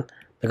NaCl,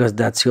 because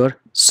that's your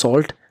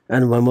salt,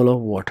 and 1 mole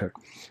of water.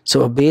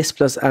 So a base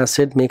plus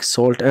acid makes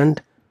salt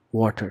and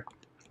water.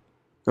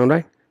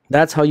 Alright,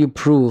 that's how you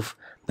prove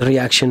the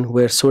reaction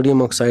where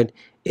sodium oxide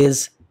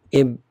is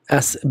a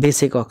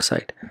basic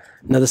oxide.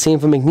 Now the same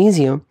for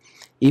magnesium.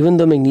 Even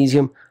though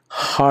magnesium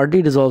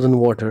hardly dissolves in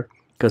water,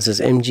 because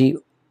it's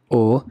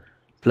MgO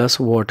plus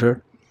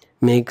water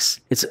makes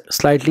it's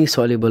slightly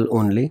soluble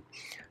only,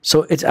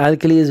 so its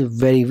alkali is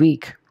very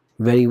weak,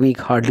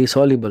 hardly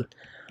soluble.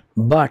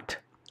 But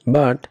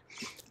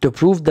to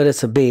prove that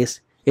it's a base,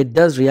 it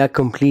does react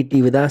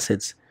completely with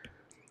acids.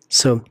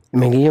 So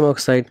magnesium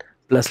oxide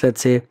plus,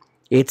 let's say,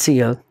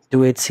 HCl,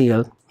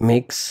 2HCl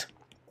makes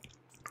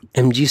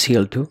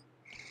MgCl2,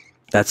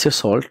 that's your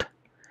salt,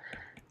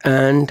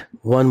 and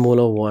 1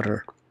 mole of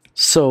water.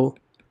 So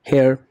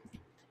here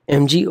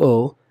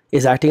MgO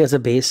is acting as a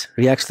base,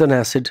 reacts with an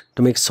acid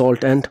to make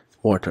salt and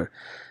water.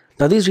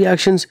 Now these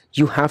reactions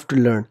you have to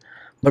learn,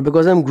 but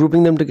because I'm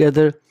grouping them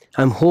together,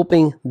 I'm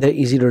hoping they're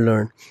easy to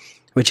learn,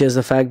 which is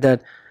the fact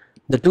that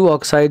the 2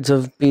 oxides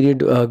of period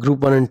group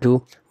 1 and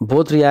 2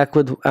 both react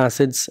with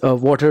acids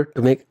of water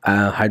to make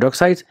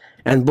hydroxides,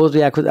 and both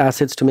react with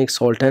acids to make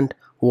salt and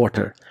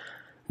water.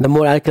 The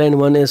more alkaline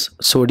one is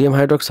sodium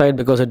hydroxide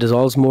because it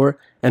dissolves more,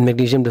 and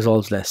magnesium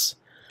dissolves less.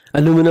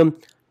 Aluminum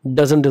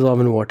doesn't dissolve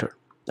in water.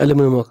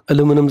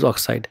 Aluminum's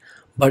oxide,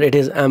 but it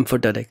is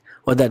amphoteric.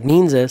 What that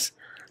means is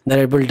that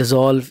it will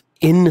dissolve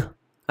in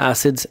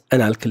acids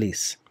and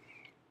alkalis.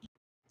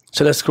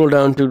 So let's scroll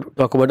down to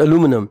talk about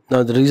aluminum.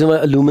 Now the reason why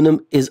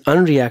aluminum is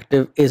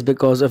unreactive is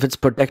because of its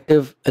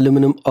protective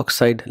aluminum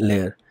oxide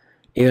layer.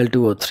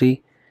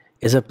 Al2O3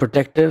 is a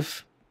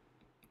protective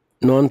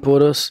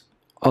non-porous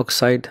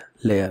oxide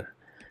layer,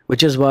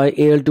 which is why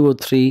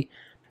Al2O3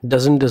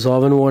 doesn't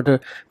dissolve in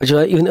water, which is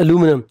why even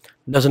aluminum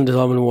doesn't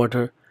dissolve in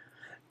water,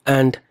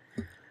 and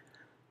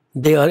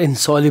they are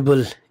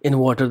insoluble in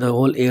water, the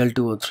whole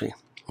Al2O3.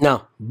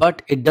 Now,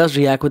 but it does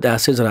react with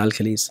acids or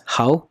alkalis.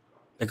 How?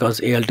 Because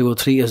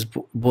Al2O3 is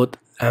both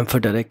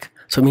amphoteric,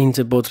 so it means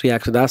it both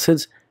reacts with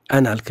acids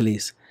and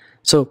alkalis.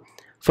 So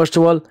first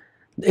of all,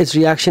 its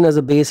reaction as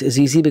a base is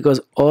easy because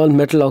all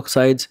metal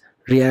oxides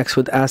react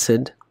with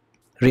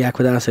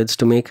acids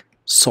to make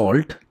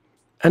salt,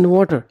 and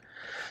water.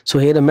 So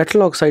here the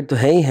metal oxide to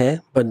hai,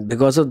 but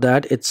because of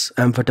that it's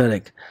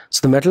amphoteric.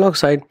 So the metal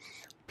oxide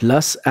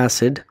plus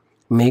acid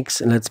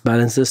makes, let's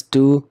balance this,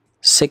 2,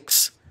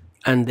 6,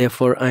 and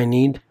therefore I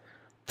need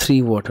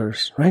 3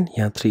 waters, right?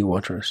 Yeah, 3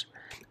 waters.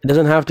 It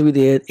doesn't have to be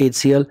the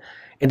HCl.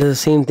 It is the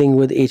same thing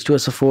with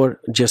H2SO4,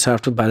 just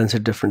have to balance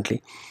it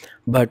differently.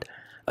 But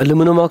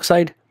aluminum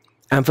oxide,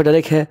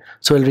 amphoteric hai,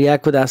 so it'll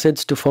react with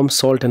acids to form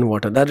salt and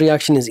water. That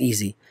reaction is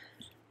easy.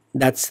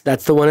 That's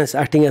the one that's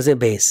acting as a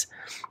base.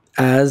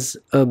 As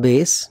a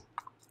base,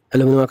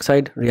 aluminum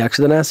oxide reacts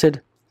with an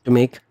acid to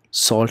make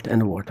salt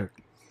and water.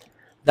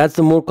 That's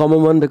the more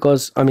common one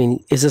because, I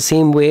mean, it's the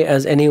same way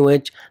as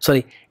Na2O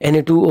and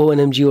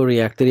MgO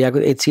react. They react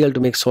with HCl to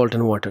make salt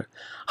and water.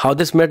 How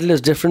this metal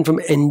is different from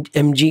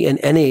Mg and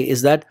Na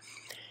is that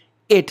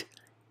it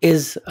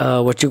is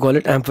what you call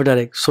it,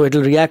 amphoteric. So it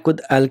will react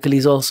with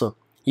alkalis also.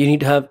 You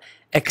need to have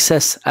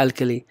excess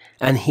alkali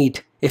and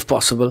heat if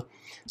possible,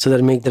 so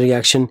that make the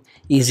reaction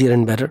easier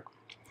and better.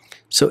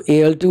 So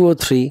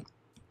Al2O3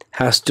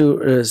 has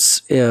to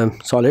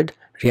solid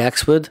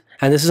reacts with,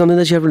 and this is something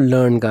that you have to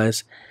learn,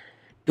 guys,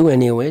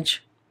 2NaOH.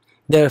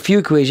 There are a few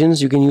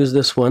equations, you can use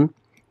this one,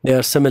 they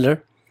are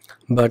similar,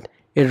 but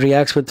it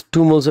reacts with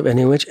 2 moles of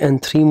NaOH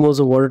and 3 moles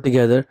of water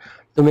together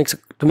to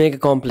make a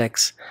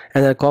complex,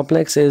 and that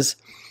complex is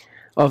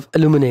of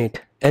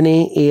aluminate,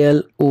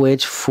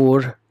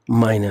 NaAlOH4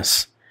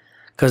 minus,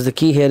 because the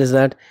key here is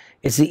that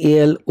it's the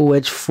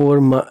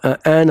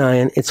AlOH4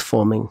 anion it's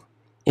forming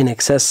in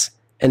excess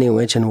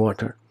NaOH and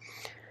water,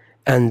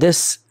 and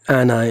this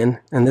anion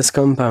and this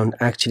compound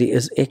actually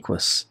is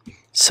aqueous.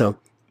 So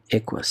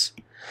aqueous,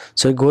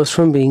 so it goes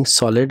from being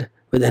solid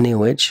with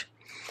NaOH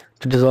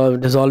to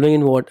dissolving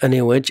in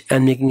NaOH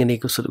and making an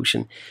aqueous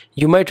solution.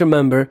 You might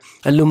remember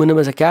aluminum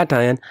as a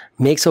cation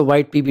makes a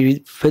white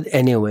PPD with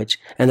NaOH,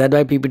 and that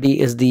white PPD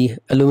is the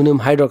aluminum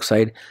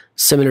hydroxide,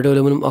 similar to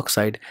aluminum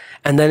oxide.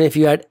 And then if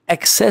you add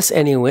excess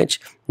NaOH,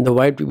 the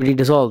white PPD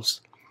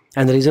dissolves,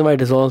 and the reason why it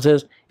dissolves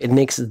is it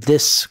makes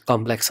this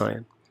complex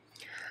ion.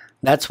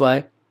 That's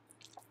why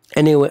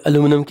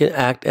aluminum can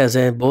act as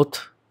a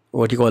both,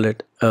 what you call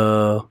it,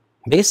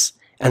 base,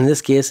 and in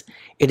this case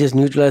it is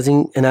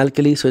neutralizing an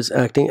alkali, so it's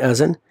acting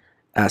as an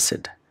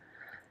acid.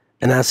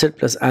 An acid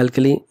plus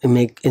alkali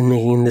making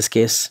in this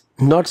case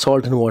not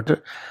salt and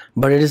water,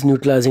 but it is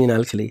neutralizing an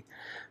alkali.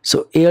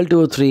 So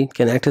Al2O3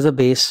 can act as a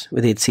base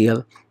with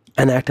HCl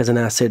and act as an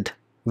acid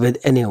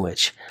with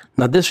NaOH.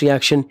 Now this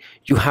reaction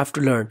you have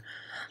to learn.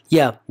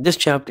 Yeah, this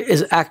chapter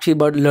is actually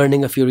about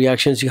learning a few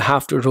reactions. You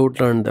have to rote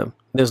learn them.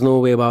 There's no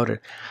way about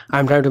it.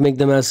 I'm trying to make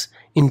them as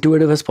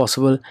intuitive as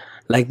possible,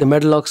 like the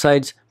metal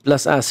oxides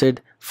plus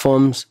acid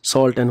forms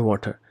salt and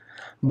water.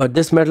 But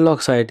this metal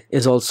oxide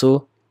is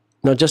also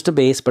not just a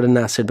base but an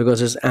acid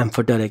because it's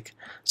amphoteric.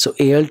 So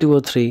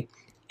Al2O3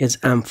 is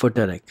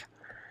amphoteric.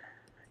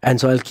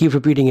 And so I'll keep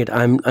repeating it.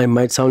 I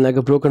might sound like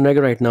a broken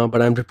record right now,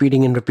 but I'm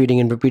repeating and repeating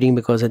and repeating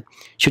because it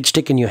should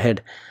stick in your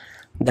head.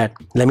 Let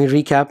me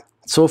recap.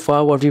 So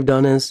far what we've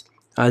done is,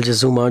 I'll just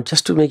zoom out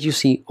just to make you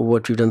see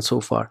what we've done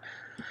so far.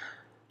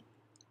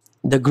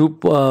 The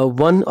group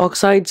 1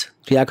 oxides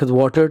react with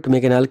water to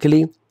make an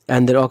alkali,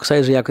 and their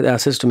oxides react with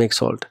acids to make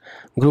salt.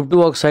 Group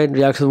 2 oxide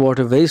reacts with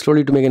water very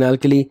slowly to make an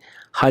alkali,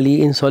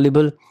 highly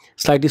insoluble,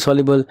 slightly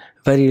soluble,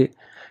 very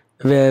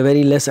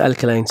less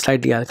alkaline,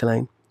 slightly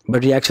alkaline,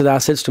 but reacts with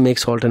acids to make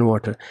salt and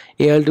water.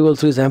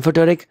 Al2O3 is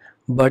amphoteric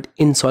but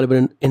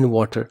insoluble in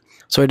water,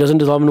 so it doesn't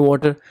dissolve in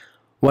water.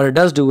 What it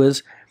does do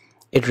is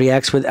it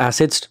reacts with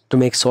acids to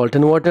make salt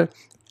and water,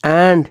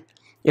 and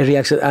it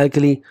reacts with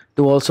alkali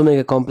to also make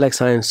a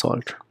complex ion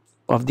salt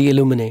of the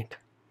aluminate.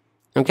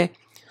 Okay,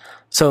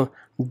 so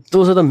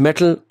those are the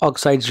metal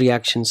oxides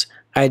reactions.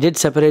 I did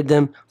separate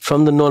them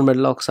from the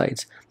non-metal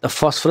oxides, the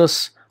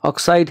phosphorus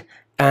oxide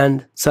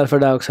and sulfur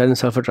dioxide and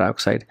sulfur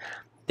trioxide,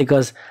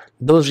 because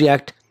those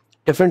react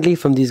differently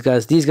from these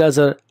guys. These guys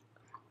are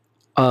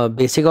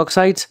basic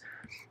oxides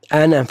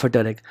and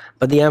amphoteric,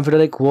 but the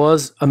amphoteric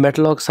was a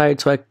metal oxide,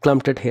 so I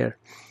clumped it here.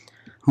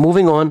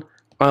 Moving on,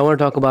 I want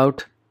to talk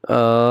about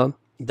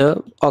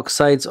the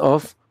oxides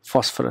of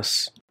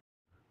phosphorus.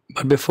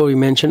 But before we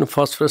mention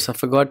phosphorus, I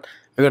forgot,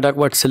 we're going to talk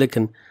about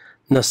silicon.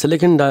 Now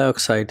silicon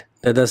dioxide,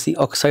 that's the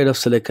oxide of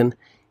silicon,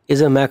 is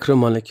a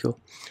macromolecule.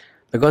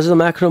 Because it's a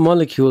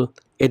macromolecule,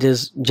 it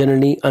is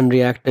generally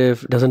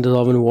unreactive, doesn't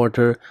dissolve in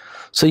water,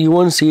 so you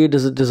won't see it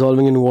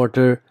dissolving in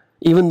water,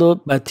 even though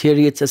by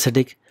theory it's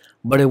acidic,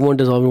 but it won't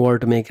dissolve in water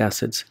to make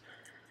acids.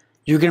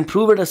 You can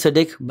prove it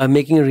acidic by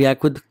making it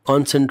react with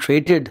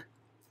concentrated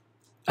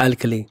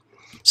alkali.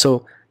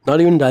 So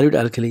not even dilute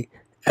alkali.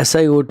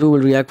 SiO2 will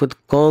react with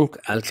conc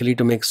alkali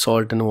to make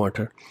salt and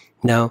water.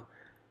 Now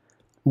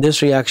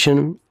this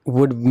reaction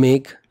would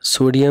make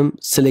sodium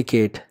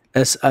silicate,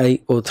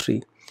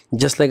 SiO3,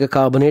 just like a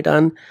carbonate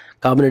ion.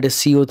 Carbonate is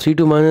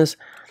CO32 minus,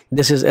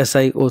 this is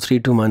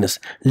SiO32 minus,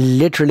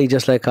 literally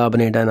just like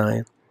carbonate and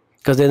ion,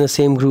 because they're in the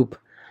same group.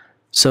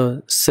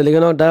 So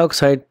silicon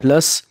dioxide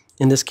plus,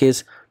 in this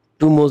case,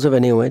 2 moles of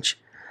NaOH,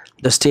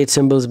 the state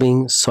symbols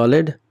being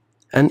solid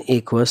and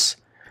aqueous,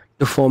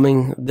 to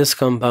forming this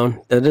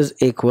compound that is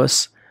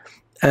aqueous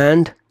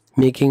and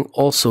making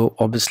also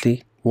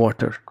obviously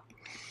water.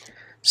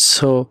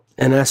 So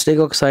an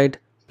acidic oxide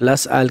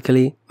plus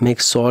alkali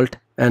makes salt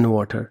and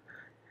water.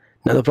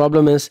 Now the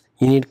problem is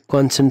you need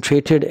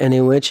concentrated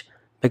NaOH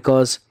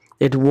because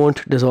it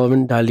won't dissolve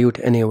in dilute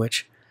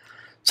NaOH.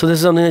 So this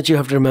is something that you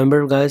have to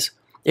remember, guys.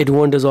 It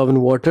won't dissolve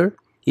in water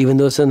even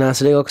though it's an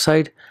acidic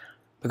oxide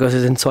because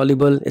it's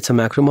insoluble, it's a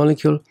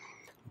macromolecule.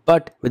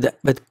 But with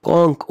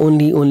conc,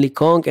 only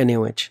conc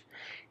NaOH,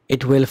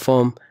 it will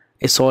form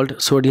a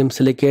salt, sodium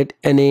silicate,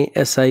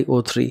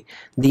 NaSiO3.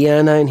 The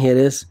anion here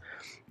is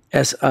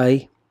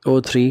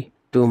SiO3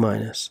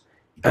 2-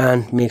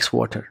 and makes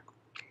water.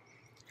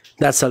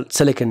 That's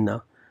silicon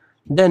now.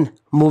 Then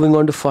moving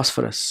on to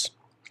phosphorus.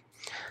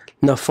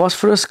 Now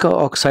phosphorus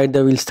oxide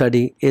that we'll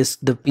study is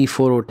the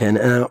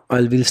P4O10,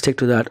 and we'll stick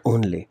to that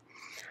only.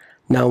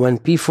 Now when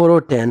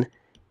P4O10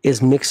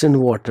 is mixed in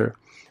water,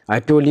 I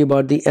told you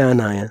about the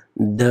anion.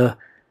 The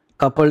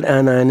coupled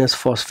anion is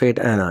phosphate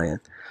anion.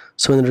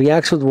 So when it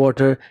reacts with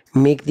water,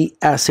 make the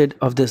acid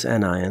of this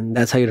anion.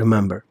 That's how you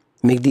remember.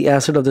 Make the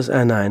acid of this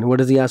anion.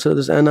 What is the acid of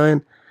this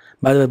anion?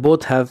 By the way,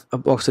 both have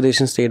an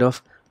oxidation state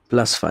of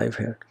 +5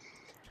 here.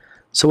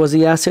 So what's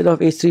the acid of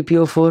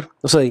H3PO4?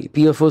 Oh, sorry,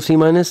 PO4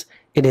 3-?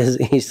 It is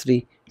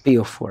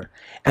H3PO4.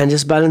 And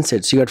just balance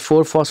it. So you got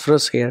 4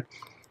 phosphorus here.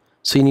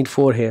 So you need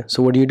 4 here.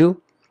 So what do?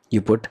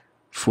 You put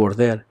 4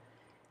 there.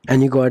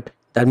 And you got,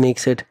 that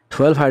makes it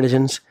 12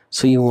 hydrogens.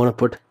 So you want to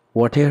put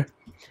what here?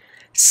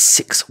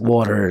 6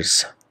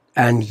 waters.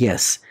 And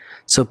yes,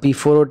 so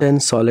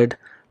P4O10 solid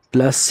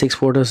plus 6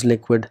 waters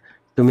liquid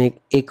to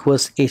make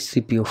aqueous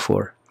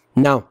H3PO4.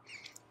 Now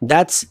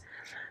that's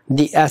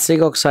the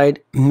acidic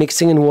oxide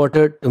mixing in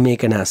water to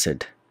make an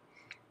acid.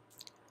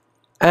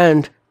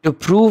 And to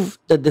prove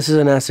that this is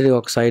an acidic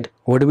oxide,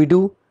 what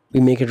do? We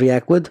make it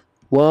react with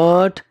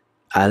what?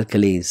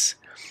 Alkalis.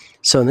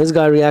 So this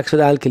guy reacts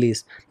with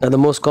alkalis. Now the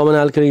most common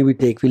alkali we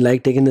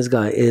like taking this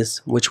guy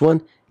is which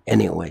one?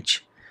 NaOH.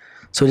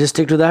 So just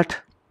stick to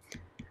that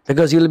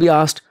because you'll be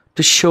asked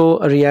to show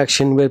a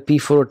reaction where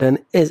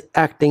P4O10 is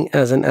acting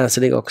as an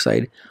acidic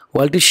oxide.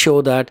 While to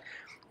show that,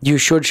 you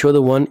should show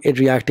the one it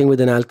reacting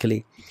with an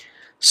alkali.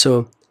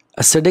 So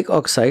acidic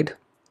oxide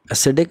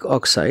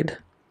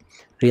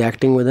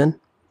reacting with an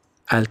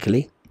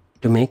alkali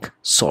to make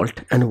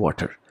salt and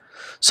water.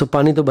 So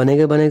pani to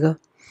banega,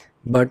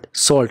 but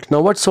salt. Now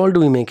what salt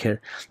do we make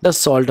here? The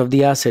salt of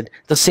the acid.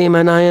 The same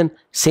anion,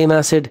 same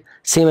acid,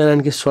 same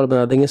anion ki salt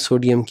bana denge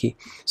sodium ki.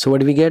 So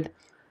what do we get?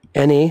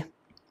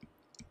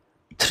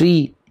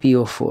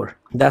 Na3PO4.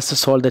 That's the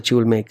salt that you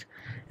will make.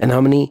 And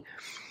how many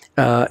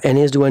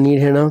NAs do I need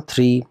here now?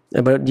 3.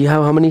 But do you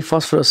have how many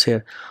phosphorus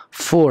here?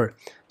 4.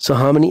 So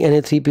how many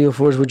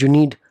Na3PO4s would you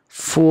need?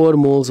 4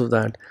 moles of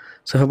that.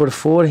 So if I put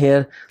 4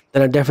 here,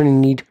 then I definitely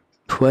need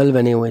 12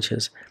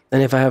 NaOHs.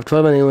 And if I have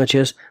 12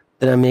 NaOHs,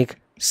 then I make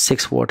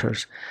 6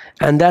 waters.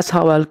 And that's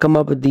how I'll come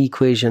up with the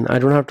equation. I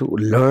don't have to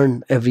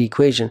learn every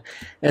equation.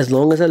 As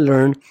long as I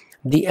learn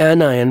the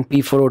anion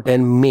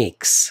P4O10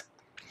 makes,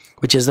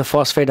 which is the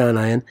phosphate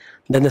anion,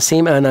 then the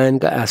same anion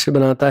ka acid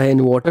banata hai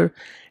in water,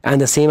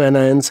 and the same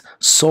anion's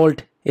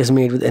salt is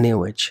made with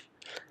NaOH.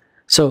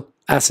 So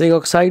acidic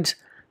oxides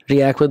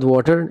react with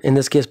water. In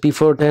this case,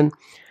 P4O10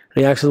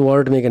 reacts with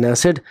water to make an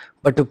acid.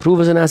 But to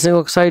prove as an acidic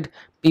oxide,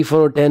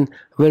 P4O10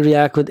 will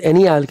react with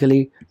any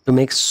alkali to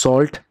make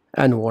salt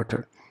and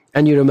water.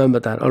 And you remember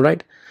that, all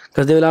right?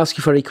 Because they will ask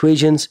you for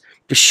equations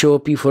to show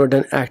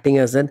P4O10 acting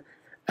as an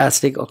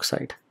acidic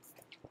oxide.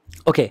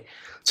 Okay,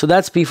 so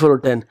that's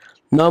P4O10.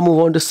 Now move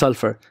on to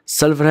sulfur.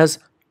 Sulfur has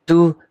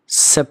 2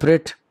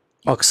 separate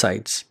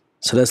oxides.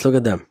 So let's look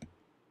at them.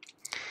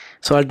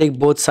 So I'll take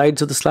both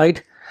sides of the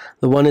slide.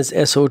 The one is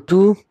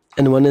SO2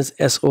 and one is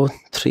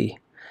SO3.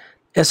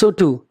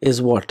 SO2 is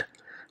what?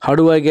 How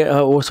do I get,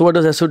 so what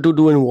does SO2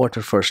 do in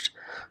water first?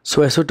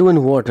 So SO2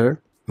 in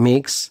water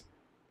makes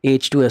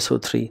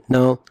H2SO3.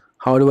 Now,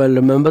 how do I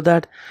remember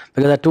that?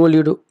 Because I told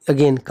you to,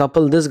 again,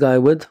 couple this guy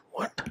with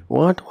what?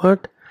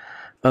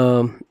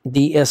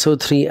 The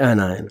SO3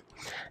 anion.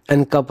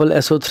 And couple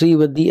SO3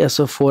 with the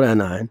SO4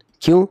 anion.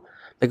 Q?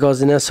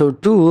 Because in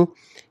SO2,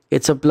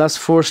 it's a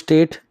 +4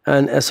 state,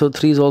 and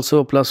SO3 is also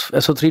a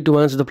SO3 to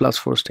 1 is the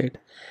 +4 state.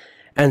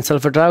 And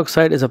sulfur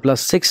trioxide is a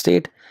 +6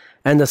 state,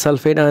 and the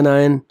sulfate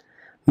anion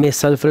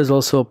sulfur is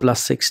also a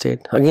 +6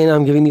 state. Again,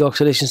 I'm giving the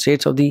oxidation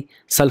states of the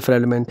sulfur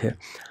element here.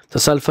 So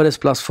sulfur is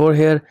 +4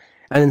 here,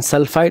 and in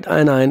sulfite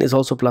anion is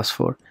also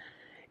 +4.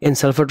 In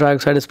sulfur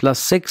trioxide is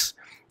 +6,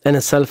 and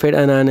in sulfate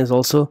anion is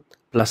also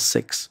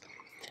 +6.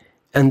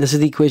 And this is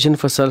the equation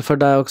for sulfur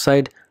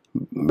dioxide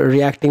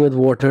reacting with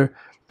water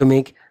to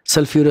make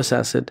sulfurous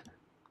acid.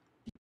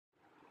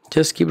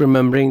 Just keep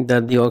remembering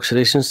that the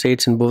oxidation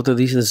states in both of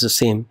these is the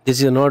same.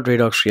 These are not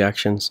redox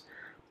reactions.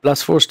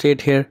 +4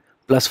 state here,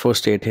 +4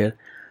 state here.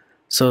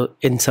 So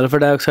in sulfur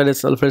dioxide,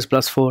 sulfur is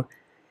 +4.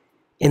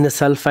 In the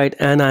sulfite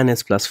anion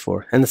is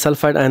 +4. And the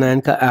sulfite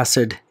anion ka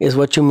acid is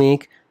what you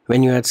make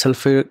when you add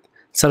sulfur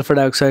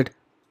dioxide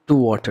to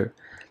water.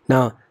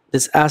 Now,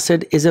 this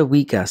acid is a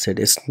weak acid.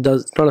 It's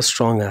not a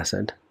strong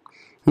acid.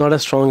 not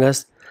as strong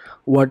as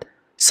what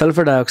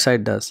sulfur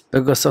dioxide does.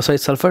 Because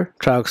sulfur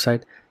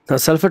trioxide. Now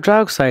sulfur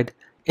trioxide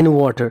in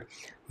water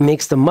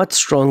makes the much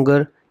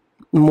stronger,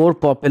 more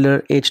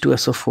popular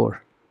H2SO4,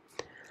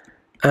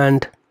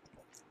 and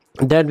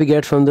that we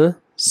get from the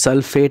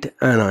sulfate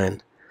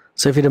anion.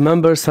 So if you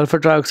remember, sulfur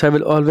trioxide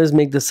will always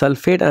make the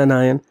sulfate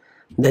anion,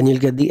 then you'll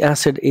get the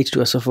acid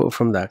H2SO4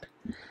 from that.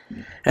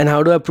 And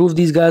how do I prove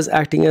these guys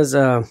acting as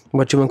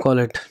what you may call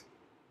it,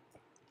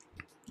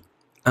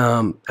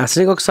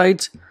 acidic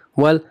oxides?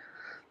 Well,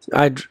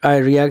 I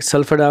react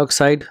sulfur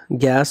dioxide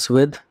gas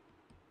with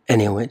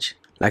NaOH,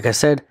 like I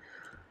said,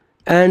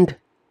 and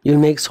you'll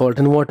make salt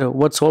and water.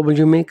 What salt will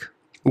you make?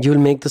 You'll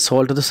make the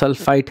salt of the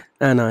sulfite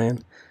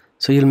anion.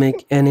 So you'll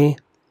make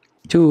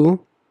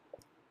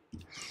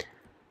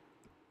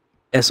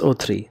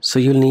Na2SO3. So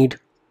you'll need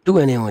 2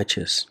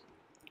 NaOHs,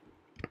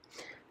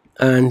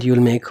 and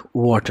you'll make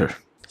water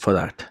for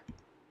that.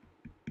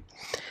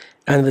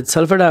 And with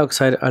sulfur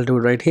dioxide, I'll do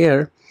it right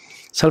here.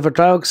 Sulfur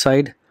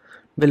trioxide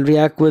will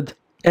react with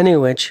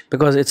NaOH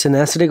because it's an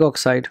acidic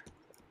oxide.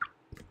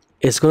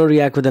 It's going to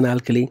react with an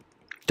alkali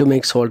to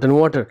make salt and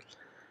water.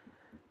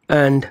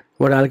 And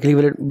what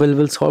alkali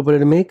will salt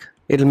will it make?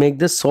 It'll make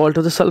the salt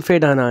of the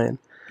sulfate anion,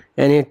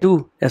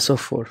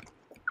 Na2SO4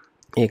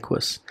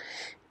 aqueous.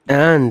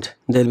 And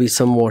there'll be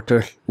some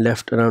water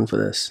left around for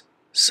this.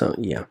 So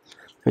yeah,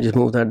 I just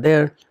move that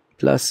there,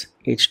 plus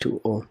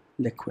H2O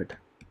liquid.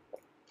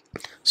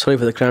 Sorry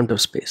for the cramped up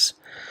space.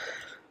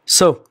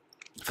 So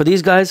for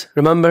these guys,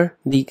 remember,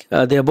 they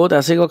are both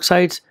acidic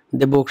oxides.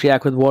 They both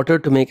react with water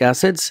to make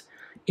acids.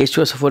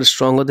 H2SO4 is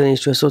stronger than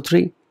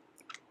H2SO3.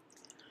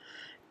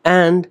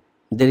 And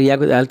they react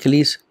with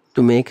alkalis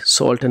to make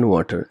salt and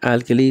water.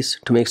 Alkalis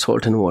to make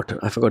salt and water.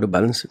 I forgot to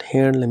balance it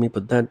here. Let me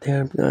put that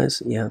there,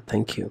 guys. Yeah,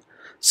 thank you.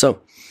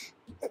 So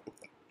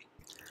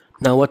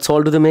now what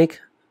salt do they make?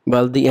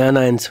 Well, the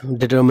anions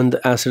determine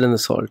the acid and the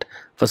salt.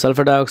 For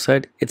sulfur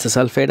dioxide, it's a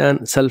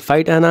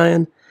sulfite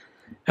anion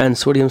and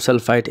sodium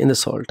sulfite in the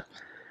salt.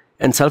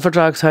 And sulfur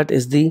trioxide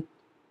is the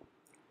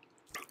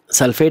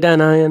sulfate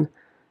anion,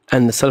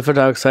 and the sulfur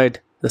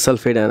dioxide, the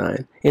sulfate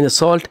anion in the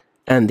salt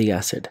and the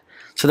acid.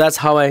 So that's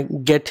how I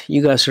get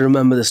you guys to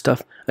remember this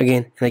stuff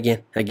again and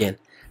again and again.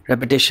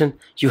 Repetition.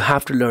 You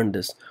have to learn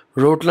this.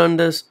 Rote learn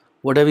this.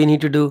 Whatever you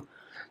need to do,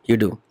 you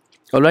do.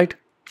 All right.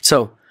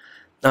 So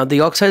now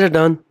the oxides are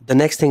done. The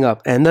next thing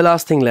up and the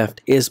last thing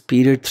left is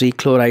period 3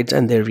 chlorides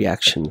and their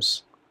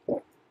reactions.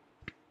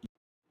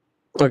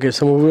 Okay,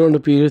 so moving on to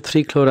period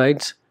 3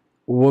 chlorides.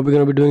 What we're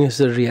going to be doing is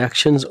the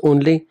reactions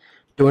only.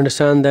 To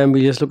understand them,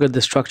 we just look at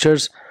the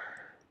structures.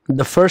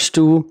 The first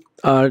two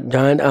are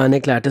giant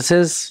ionic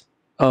lattices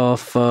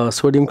of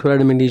sodium chloride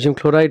and magnesium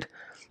chloride.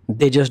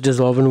 They just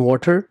dissolve in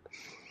water.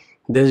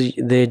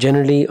 They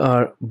generally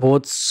are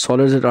both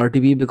solids at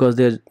RTP because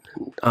they're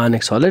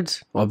ionic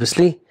solids.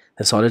 Obviously,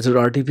 they're solids at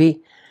RTP.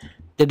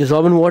 They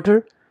dissolve in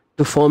water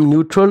to form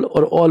neutral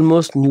or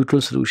almost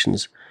neutral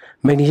solutions.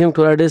 Magnesium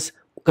chloride is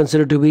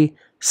considered to be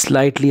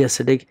slightly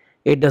acidic.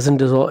 It doesn't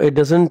dissolve. It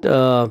doesn't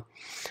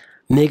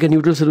make a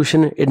neutral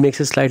solution. It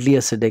makes it slightly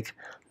acidic.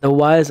 The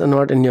Y's are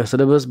not in your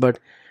syllabus, but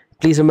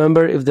please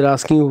remember, if they're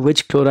asking you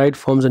which chloride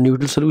forms a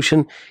neutral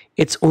solution,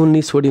 it's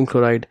only sodium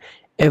chloride.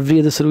 Every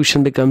other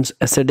solution becomes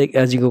acidic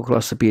as you go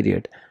across the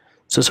period.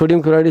 So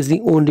sodium chloride is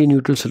the only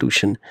neutral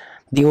solution.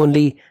 The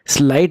only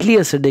slightly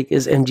acidic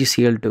is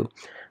MgCl2,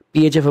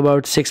 pH of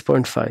about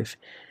 6.5.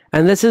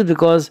 And this is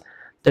because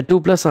the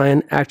 2+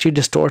 ion actually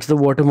distorts the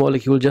water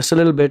molecule just a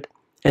little bit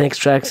and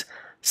extracts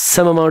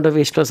some amount of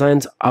H+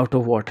 ions out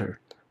of water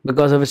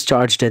because of its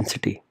charge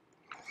density.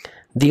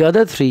 The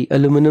other three,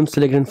 aluminum,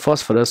 silicon, and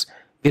phosphorus,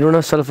 we don't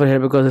have sulfur here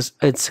because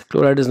its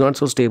chloride is not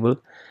so stable.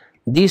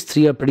 These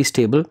three are pretty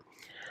stable.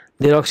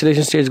 Their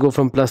oxidation states go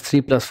from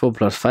 +3, +4,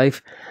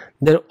 +5.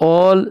 They're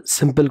all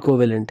simple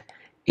covalent.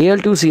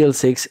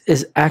 Al2Cl6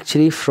 is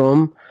actually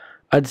from,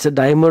 it's a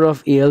dimer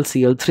of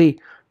AlCl3.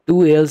 Two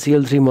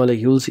AlCl3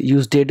 molecules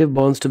use dative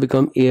bonds to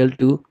become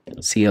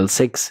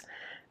Al2Cl6.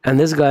 And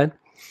this guy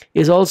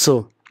is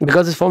also,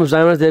 because it forms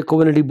dimers, they're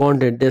covalently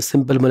bonded. They're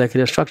simple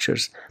molecular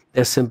structures.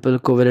 They're simple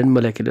covalent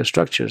molecular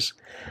structures.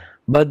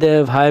 But they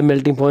have high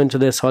melting points, so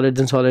they're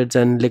solids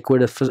and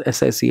liquid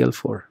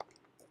SiCl4.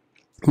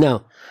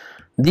 Now,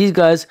 these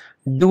guys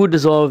do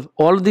dissolve.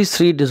 All of these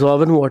three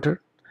dissolve in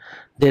water.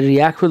 They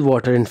react with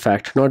water, in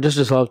fact, not just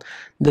dissolve.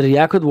 They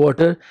react with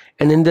water,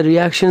 and in the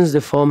reactions, they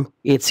form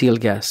HCl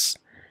gas.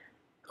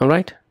 All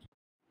right?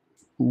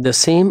 The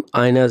same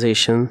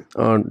ionization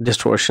or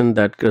distortion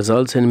that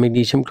results in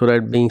magnesium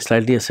chloride being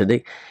slightly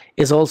acidic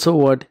is also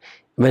what,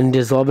 when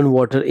dissolved in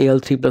water,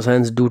 Al3+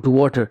 ions do to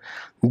water.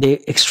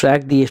 They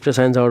extract the H+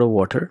 ions out of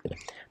water.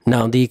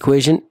 Now, the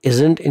equation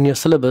isn't in your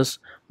syllabus,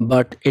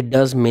 but it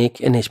does make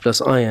an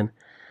H+ ion.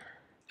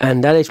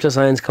 And that H+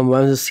 ions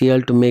combines with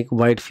Cl to make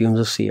white fumes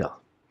of Cl.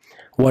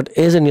 What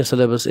is in your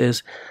syllabus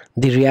is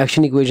the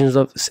reaction equations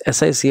of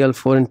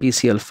SiCl4 and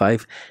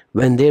PCl5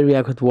 when they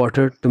react with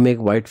water to make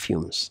white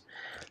fumes.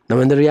 Now,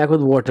 when they react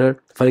with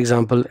water, for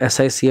example,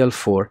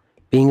 SiCl4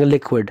 being a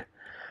liquid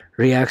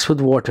reacts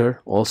with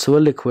water, also a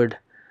liquid,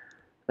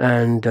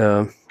 and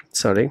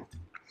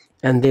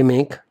and they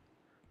make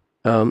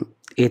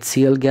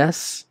HCl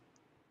gas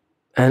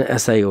and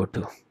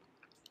SiO2.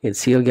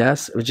 HCl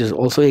gas, which is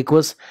also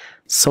aqueous.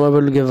 Some of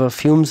it will give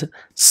fumes,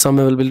 some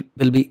will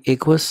be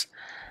aqueous,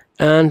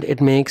 and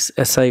it makes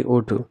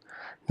SiO2.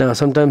 Now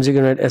sometimes you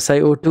can write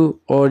SiO2,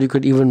 or you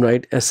could even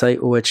write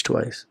SiOH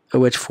twice,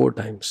 OH 4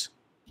 times.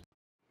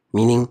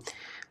 Meaning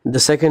the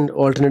second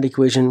alternate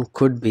equation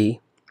could be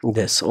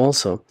this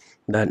also,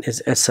 that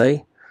is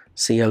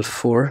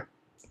SiCl4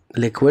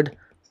 liquid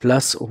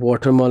plus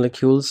water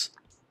molecules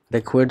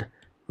liquid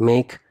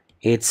make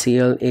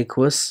HCl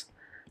aqueous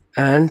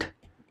and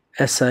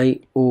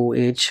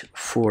SiOH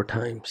 4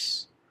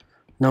 times.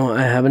 Now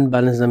I haven't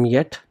balanced them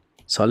yet.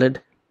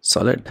 Solid,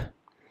 solid.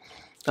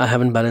 I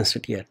haven't balanced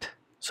it yet.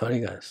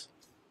 Sorry guys.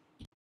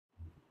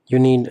 You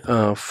need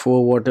 4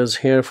 waters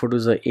here, 4 to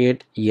the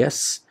 8,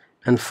 yes,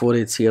 and 4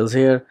 HCl's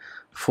here,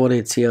 4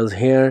 HCl's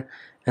here,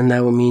 and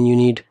that will mean you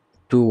need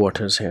 2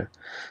 waters here.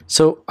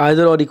 So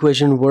either or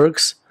equation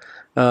works.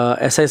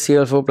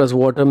 SiCl4 plus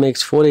water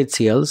makes 4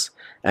 HCl's,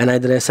 and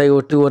either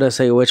SiO2 or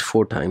SiOH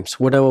 4 times,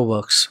 whatever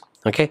works.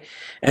 Okay,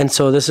 and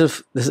so this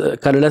is a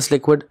colorless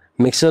liquid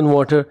mixes in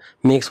water,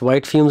 makes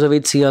white fumes of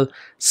HCl.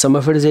 Some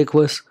of it is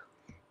aqueous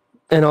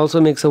and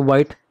also makes a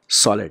white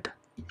solid.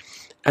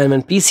 And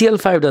when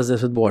PCl5 does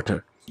this with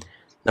water,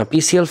 now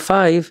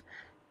PCl5,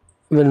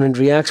 when it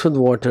reacts with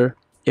water,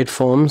 it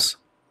forms,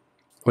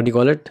 what do you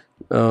call it,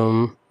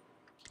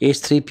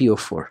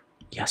 H3PO4.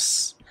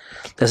 Yes,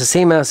 that's the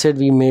same acid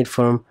we made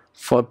from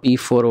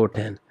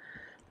P4O10,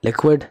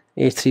 liquid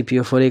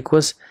H3PO4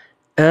 aqueous,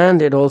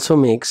 and it also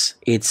makes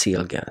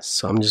HCl gas.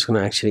 So I'm just going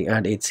to actually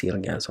add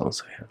HCl gas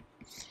also here.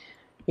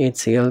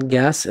 HCl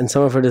gas, and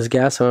some of it is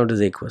gas, some of it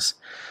is aqueous.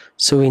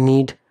 So we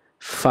need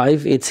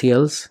 5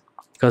 HCl's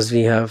because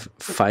we have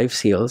 5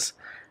 Cl's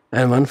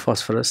and 1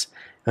 phosphorus,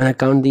 and I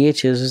count the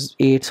H's as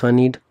 8, so I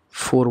need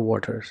 4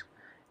 waters,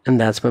 and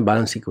that's my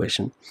balance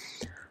equation.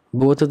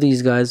 Both of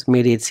these guys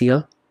made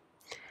HCl,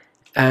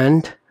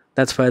 and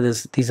that's why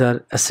these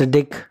are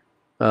acidic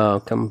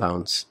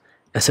compounds,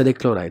 acidic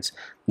chlorides.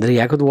 They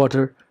react with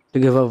water to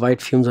give off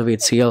white fumes of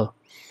HCl,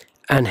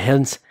 and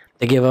hence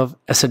they give off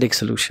acidic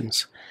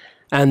solutions.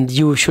 And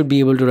you should be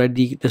able to write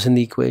this in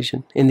the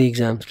equation in the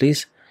exams,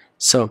 please.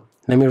 So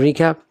let me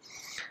recap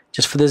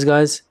just for this,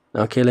 guys.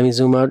 Okay, let me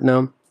zoom out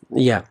now.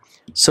 Yeah,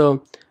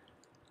 so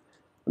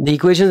the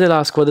equations they'll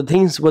ask for, the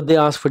things what they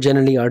ask for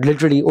generally are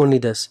literally only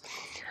this.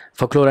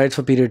 For chlorides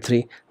for period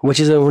 3, which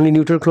is the only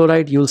neutral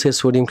chloride, you'll say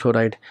sodium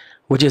chloride.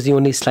 Which is the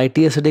only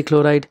slightly acidic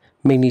chloride,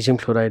 magnesium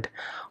chloride.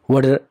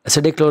 What are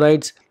acidic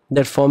chlorides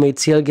that form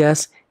HCl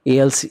gas?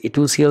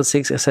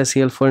 Al2Cl6,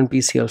 SiCl4, and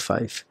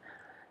PCl5.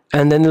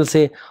 And then they'll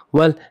say,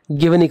 well,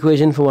 give an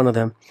equation for one of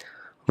them.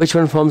 Which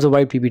one forms a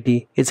white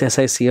PBT? It's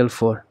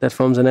SiCl4. That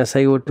forms an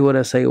SiO2 or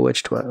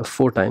SiOH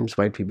 4 times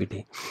white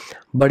PBT.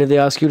 But if they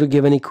ask you to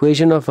give an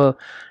equation of a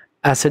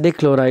acidic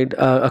chloride,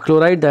 a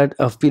chloride that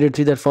of period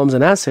 3 that forms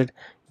an acid,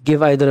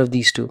 give either of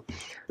these two.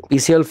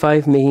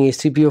 PCl5 making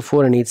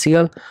H3PO4 and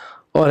HCl,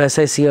 or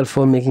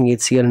SiCl4 making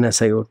HCl and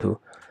SiO2,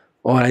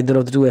 or either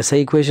of the two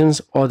SI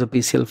equations or the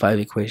PCl5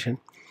 equation.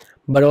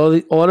 But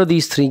all of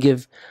these three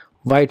give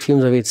white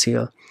fumes of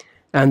HCl,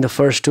 and the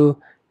first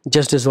two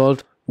just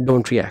dissolve,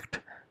 don't react.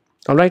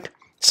 Alright,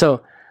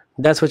 so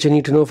that's what you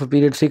need to know for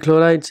period 3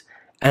 chlorides,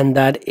 and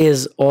that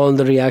is all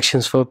the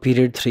reactions for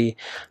period 3.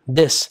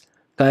 This,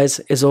 guys,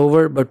 is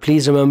over, but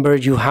please remember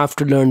you have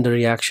to learn the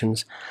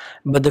reactions.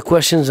 But the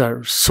questions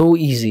are so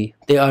easy.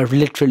 They are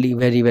literally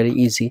very, very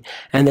easy,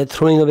 and they're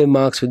throwing away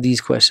marks with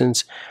these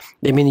questions.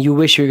 I mean, you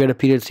wish you get a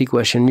period 3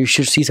 question. You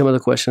should see some of the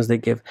questions they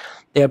give.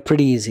 They are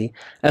pretty easy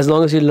as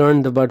long as you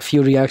learn about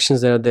few reactions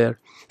that are there.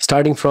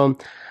 Starting from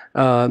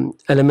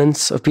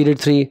elements of period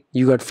 3,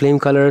 you got flame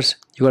colors,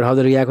 you got how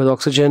they react with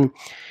oxygen,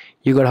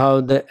 you got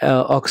how the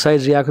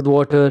oxides react with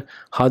water,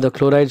 how the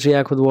chlorides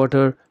react with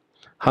water,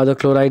 how the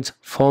chlorides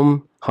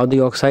form, how the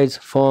oxides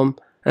form,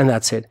 and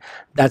that's it.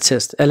 That's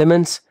just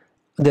elements,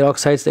 their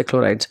oxides, their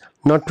chlorides.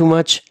 Not too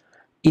much,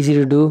 easy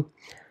to do.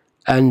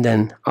 And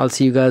then I'll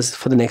see you guys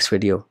for the next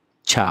video.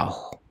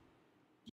 Ciao.